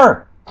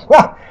endeavor?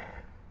 Well,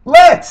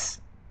 let's.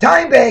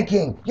 Time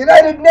banking,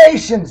 United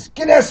Nations,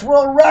 Guinness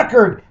World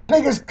Record,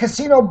 biggest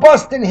casino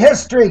bust in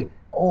history.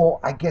 Oh,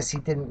 I guess he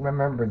didn't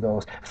remember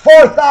those.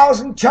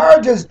 4,000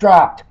 charges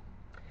dropped.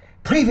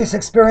 Previous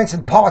experience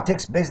in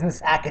politics,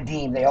 business,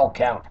 academe, they all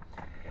count.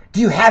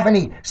 Do you have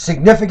any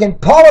significant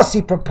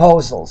policy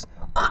proposals?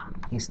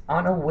 He's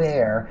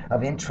unaware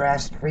of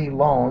interest-free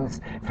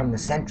loans from the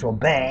central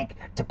bank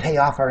to pay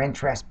off our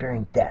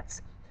interest-bearing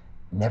debts.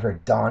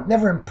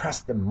 never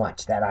impressed him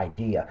much, that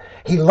idea.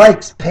 He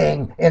likes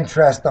paying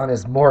interest on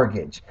his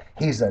mortgage.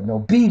 He's an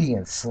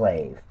obedient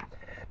slave.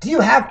 Do you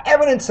have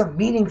evidence of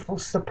meaningful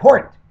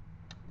support?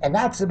 And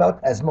that's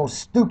about as most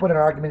stupid an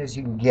argument as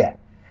you can get,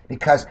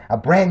 because a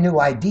brand new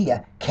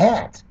idea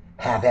can't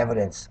have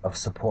evidence of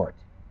support,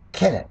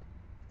 can it?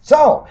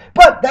 So,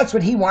 but that's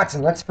what he wants,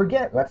 and let's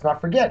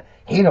not forget,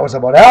 he knows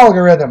about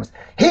algorithms.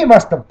 He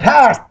must have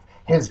passed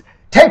his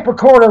tape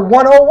recorder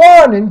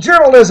 101 in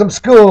journalism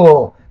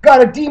school.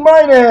 Got a D-.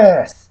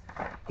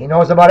 He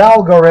knows about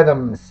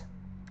algorithms.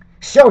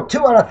 Show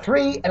 2 out of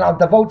 3 and I'll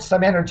devote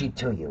some energy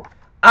to you.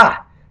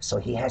 So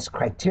he has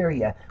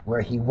criteria where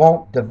he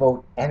won't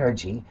devote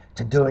energy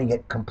to doing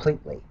it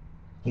completely.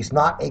 He's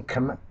not a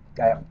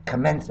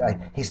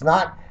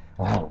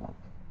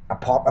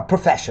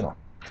professional.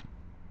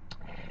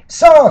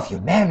 So if you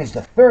manage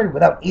the third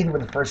without either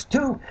of the first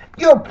 2,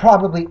 you'll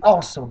probably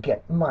also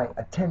get my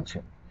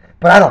attention.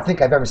 But I don't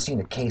think I've ever seen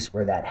a case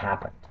where that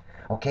happened.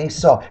 Okay,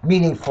 so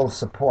meaningful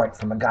support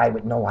from a guy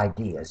with no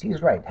ideas.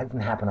 He's right, it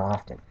doesn't happen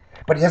often.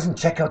 But he doesn't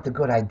check out the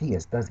good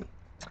ideas, does he?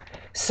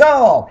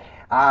 So,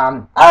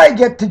 I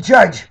get to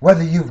judge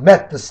whether you've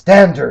met the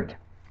standard.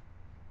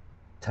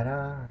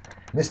 Ta-da!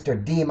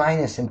 Mr. D-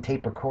 in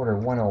tape recorder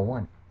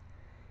 101.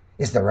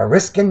 Is there a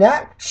risk in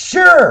that?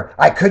 Sure,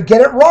 I could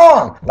get it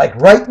wrong. Like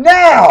right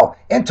now,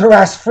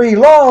 interest-free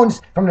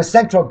loans from the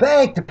central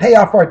bank to pay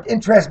off our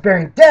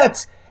interest-bearing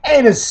debts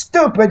ain't as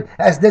stupid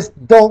as this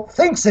dolt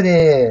thinks it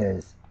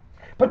is.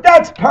 But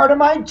that's part of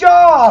my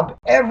job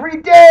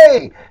every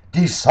day,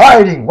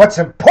 deciding what's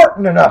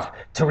important enough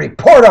to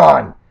report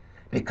on,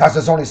 because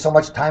there's only so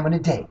much time in a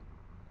day.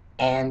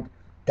 And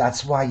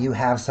that's why you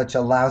have such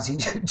a lousy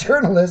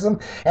journalism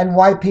and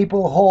why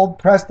people hold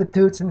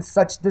prostitutes in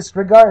such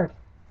disregard.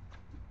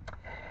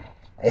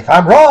 If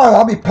I'm wrong,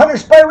 I'll be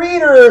punished by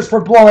readers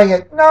for blowing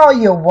it. No,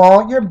 you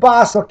won't. Your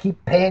boss will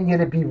keep paying you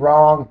to be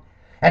wrong.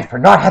 And for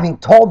not having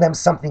told them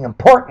something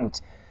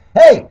important.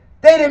 Hey,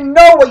 they didn't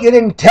know what you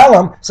didn't tell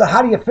them, so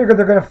how do you figure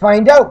they're going to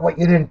find out what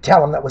you didn't tell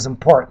them that was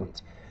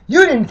important?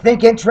 You didn't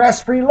think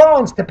interest-free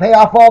loans to pay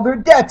off all their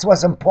debts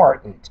was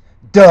important.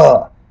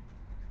 Duh.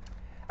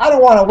 I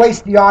don't want to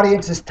waste the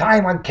audience's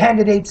time on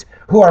candidates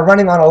who are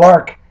running on a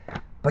lark,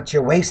 but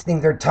you're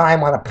wasting their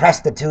time on a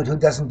prostitute who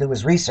doesn't do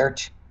his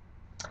research.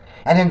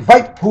 And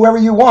invite whoever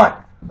you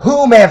want,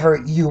 whomever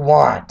you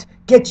want.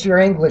 Get your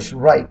English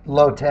right,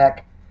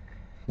 low-tech.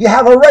 You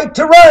have a right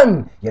to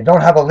run. You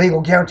don't have a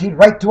legal guaranteed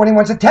right to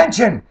anyone's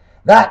attention.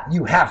 That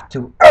you have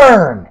to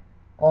earn.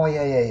 Oh,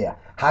 yeah.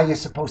 How are you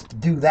supposed to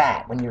do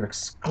that when you're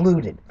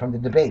excluded from the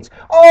debates?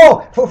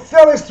 Oh,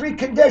 fulfill his 3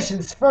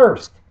 conditions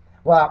first.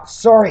 Well,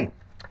 sorry.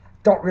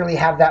 Don't really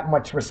have that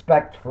much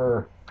respect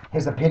for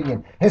his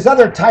opinion. His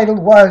other title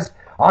was,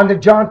 on the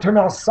John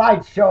Turmel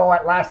sideshow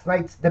at last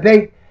night's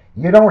debate,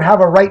 you don't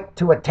have a right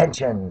to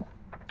attention.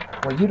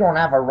 Well, you don't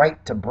have a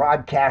right to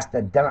broadcast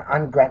an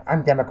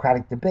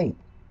undemocratic debate.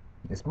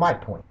 That's my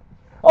point.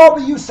 Oh,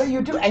 but you say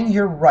you do, and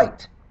you're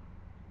right.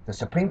 The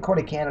Supreme Court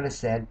of Canada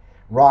said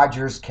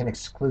Rogers can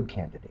exclude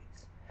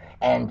candidates.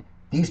 And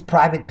these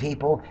private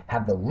people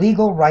have the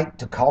legal right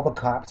to call the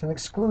cops and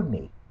exclude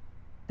me.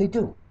 They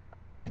do.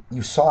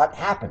 You saw it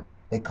happen.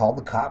 They called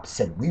the cops,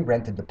 said, we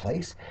rented the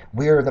place,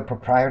 we're the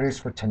proprietors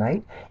for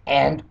tonight,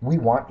 and we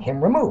want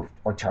him removed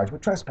or charged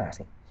with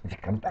trespassing if he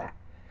comes back.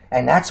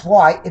 And that's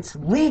why it's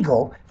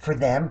legal for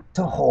them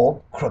to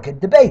hold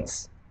crooked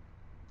debates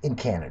in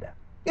Canada.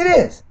 It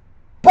is.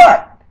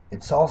 But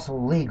it's also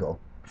legal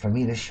for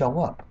me to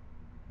show up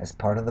as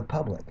part of the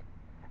public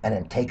and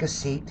then take a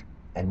seat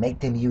and make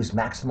them use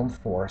maximum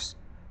force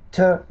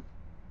to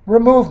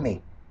remove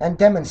me and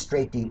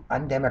demonstrate the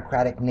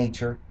undemocratic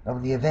nature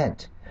of the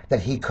event that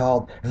he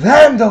called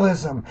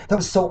vandalism. That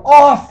was so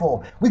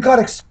awful. We got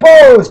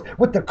exposed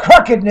with the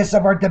crookedness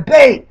of our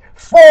debate.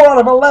 4 out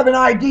of 11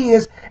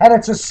 ideas, and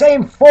it's the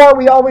same 4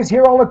 we always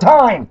hear all the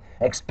time.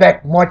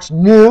 Expect much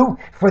new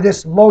for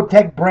this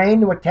low-tech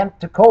brain to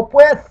attempt to cope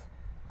with?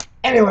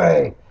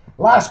 Anyway,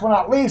 last but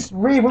not least,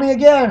 briefly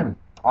again,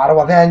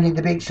 Ottawa Vanier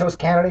debate shows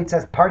candidates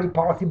as party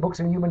policy books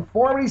and human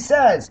form. He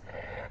says,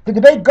 the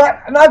debate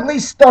got an ugly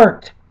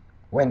start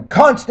when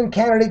constant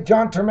candidate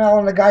John Turmel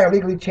and the guy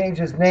illegally changed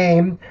his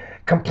name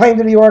complained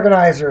to the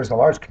organizers, the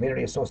large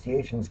community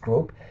associations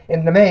group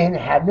in the main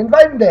hadn't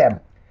invited them.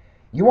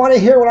 You want to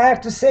hear what I have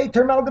to say?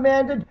 Turmel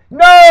demanded.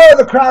 No,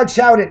 the crowd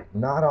shouted.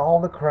 Not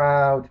all the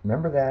crowd.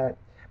 Remember that?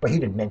 But he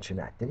didn't mention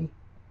that, did he?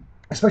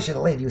 Especially the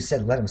lady who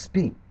said, let him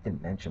speak.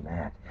 Didn't mention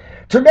that.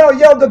 Turmel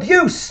yelled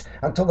abuse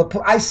until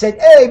I said,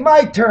 hey,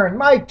 my turn,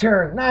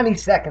 90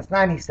 seconds.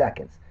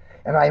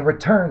 And I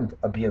returned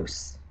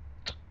abuse.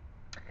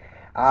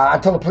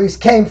 Until the police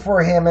came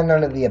for him and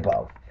none of the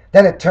above.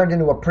 Then it turned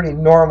into a pretty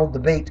normal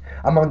debate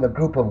among the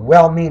group of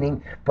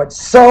well-meaning but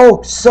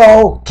so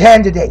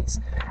candidates.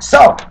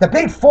 So the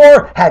big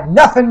 4 had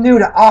nothing new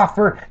to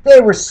offer.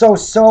 They were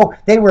so.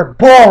 They were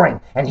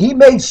boring. And he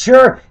made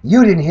sure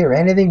you didn't hear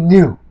anything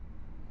new.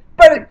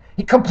 But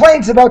He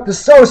complains about the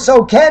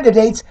so-so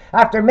candidates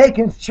after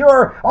making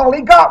sure all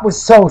he got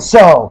was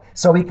so-so,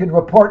 so he could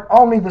report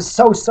only the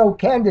so-so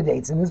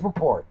candidates in his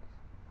report.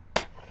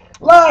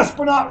 Last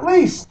but not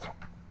least,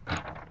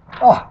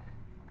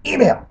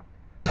 email.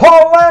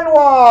 Paul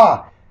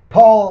Lanois,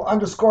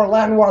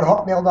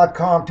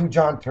 Paul_Lanois@hotmail.com to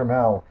John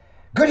Turmel.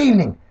 Good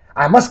evening.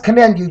 I must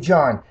commend you,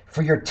 John,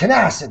 for your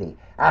tenacity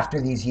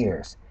after these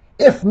years.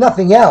 If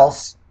nothing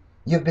else,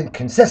 you've been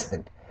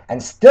consistent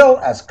and still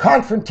as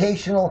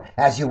confrontational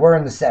as you were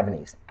in the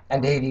 70s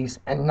and 80s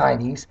and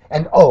 90s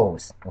and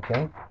O's,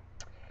 okay?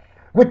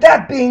 With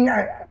that being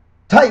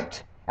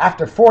typed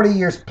after 40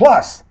 years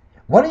plus,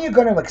 when are you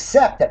going to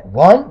accept that,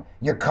 one,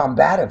 your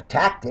combative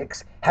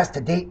tactics has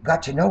to date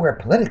got you nowhere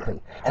politically,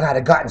 and I'd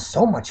have gotten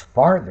so much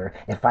farther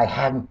if I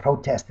hadn't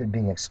protested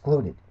being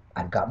excluded.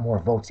 I've got more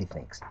votes, he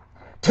thinks.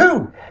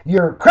 Two,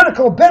 your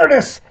critical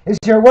bitterness is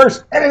your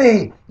worst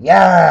enemy.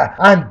 Yeah,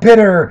 I'm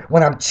bitter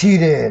when I'm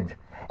cheated.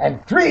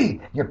 And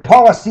three, your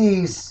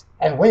policies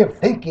and way of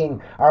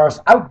thinking are as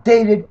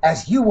outdated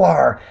as you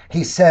are,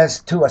 he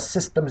says to a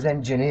systems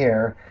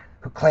engineer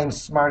who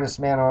claims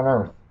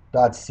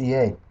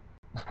SmartestManOnEarth.Ca.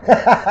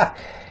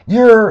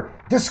 Your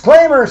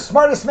disclaimer,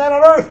 Smartest Man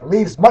on Earth,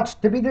 leaves much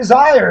to be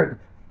desired.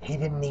 He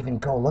didn't even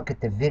go look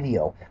at the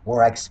video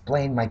where I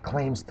explained my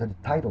claims to the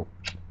title.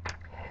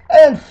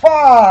 And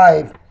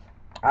five,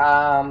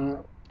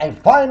 and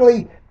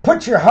finally,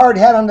 put your hard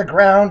hat on the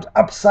ground,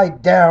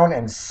 upside down,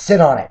 and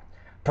sit on it,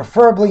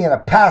 preferably in a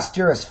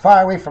pasture as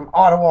far away from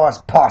Ottawa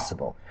as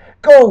possible.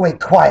 Go away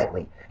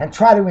quietly and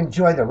try to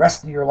enjoy the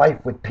rest of your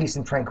life with peace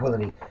and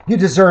tranquility. You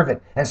deserve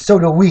it, and so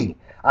do we.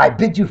 I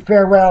bid you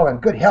farewell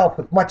and good health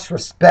with much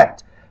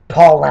respect,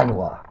 Paul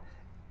Lanois.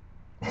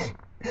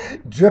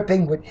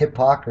 Dripping with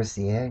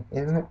hypocrisy,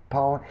 isn't it,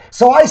 Paul?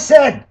 So I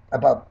said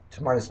about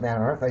Smartest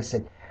Man on Earth, I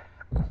said,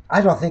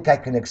 I don't think I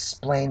can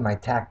explain my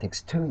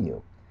tactics to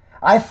you.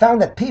 I found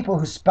that people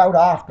who spout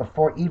off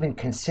before even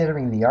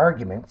considering the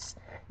arguments,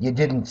 you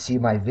didn't see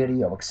my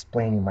video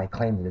explaining my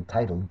claim to the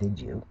title, did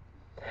you,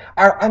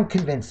 are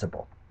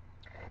unconvincible.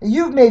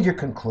 You've made your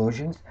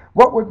conclusions.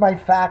 What would my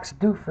facts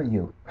do for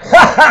you?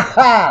 Ha ha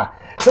ha!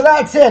 So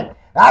that's it.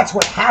 That's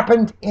what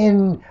happened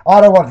in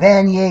Ottawa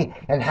Vanier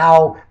and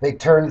how they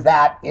turned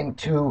that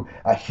into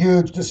a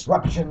huge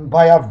disruption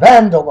by a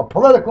vandal, a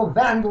political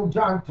vandal,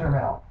 John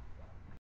Turmel.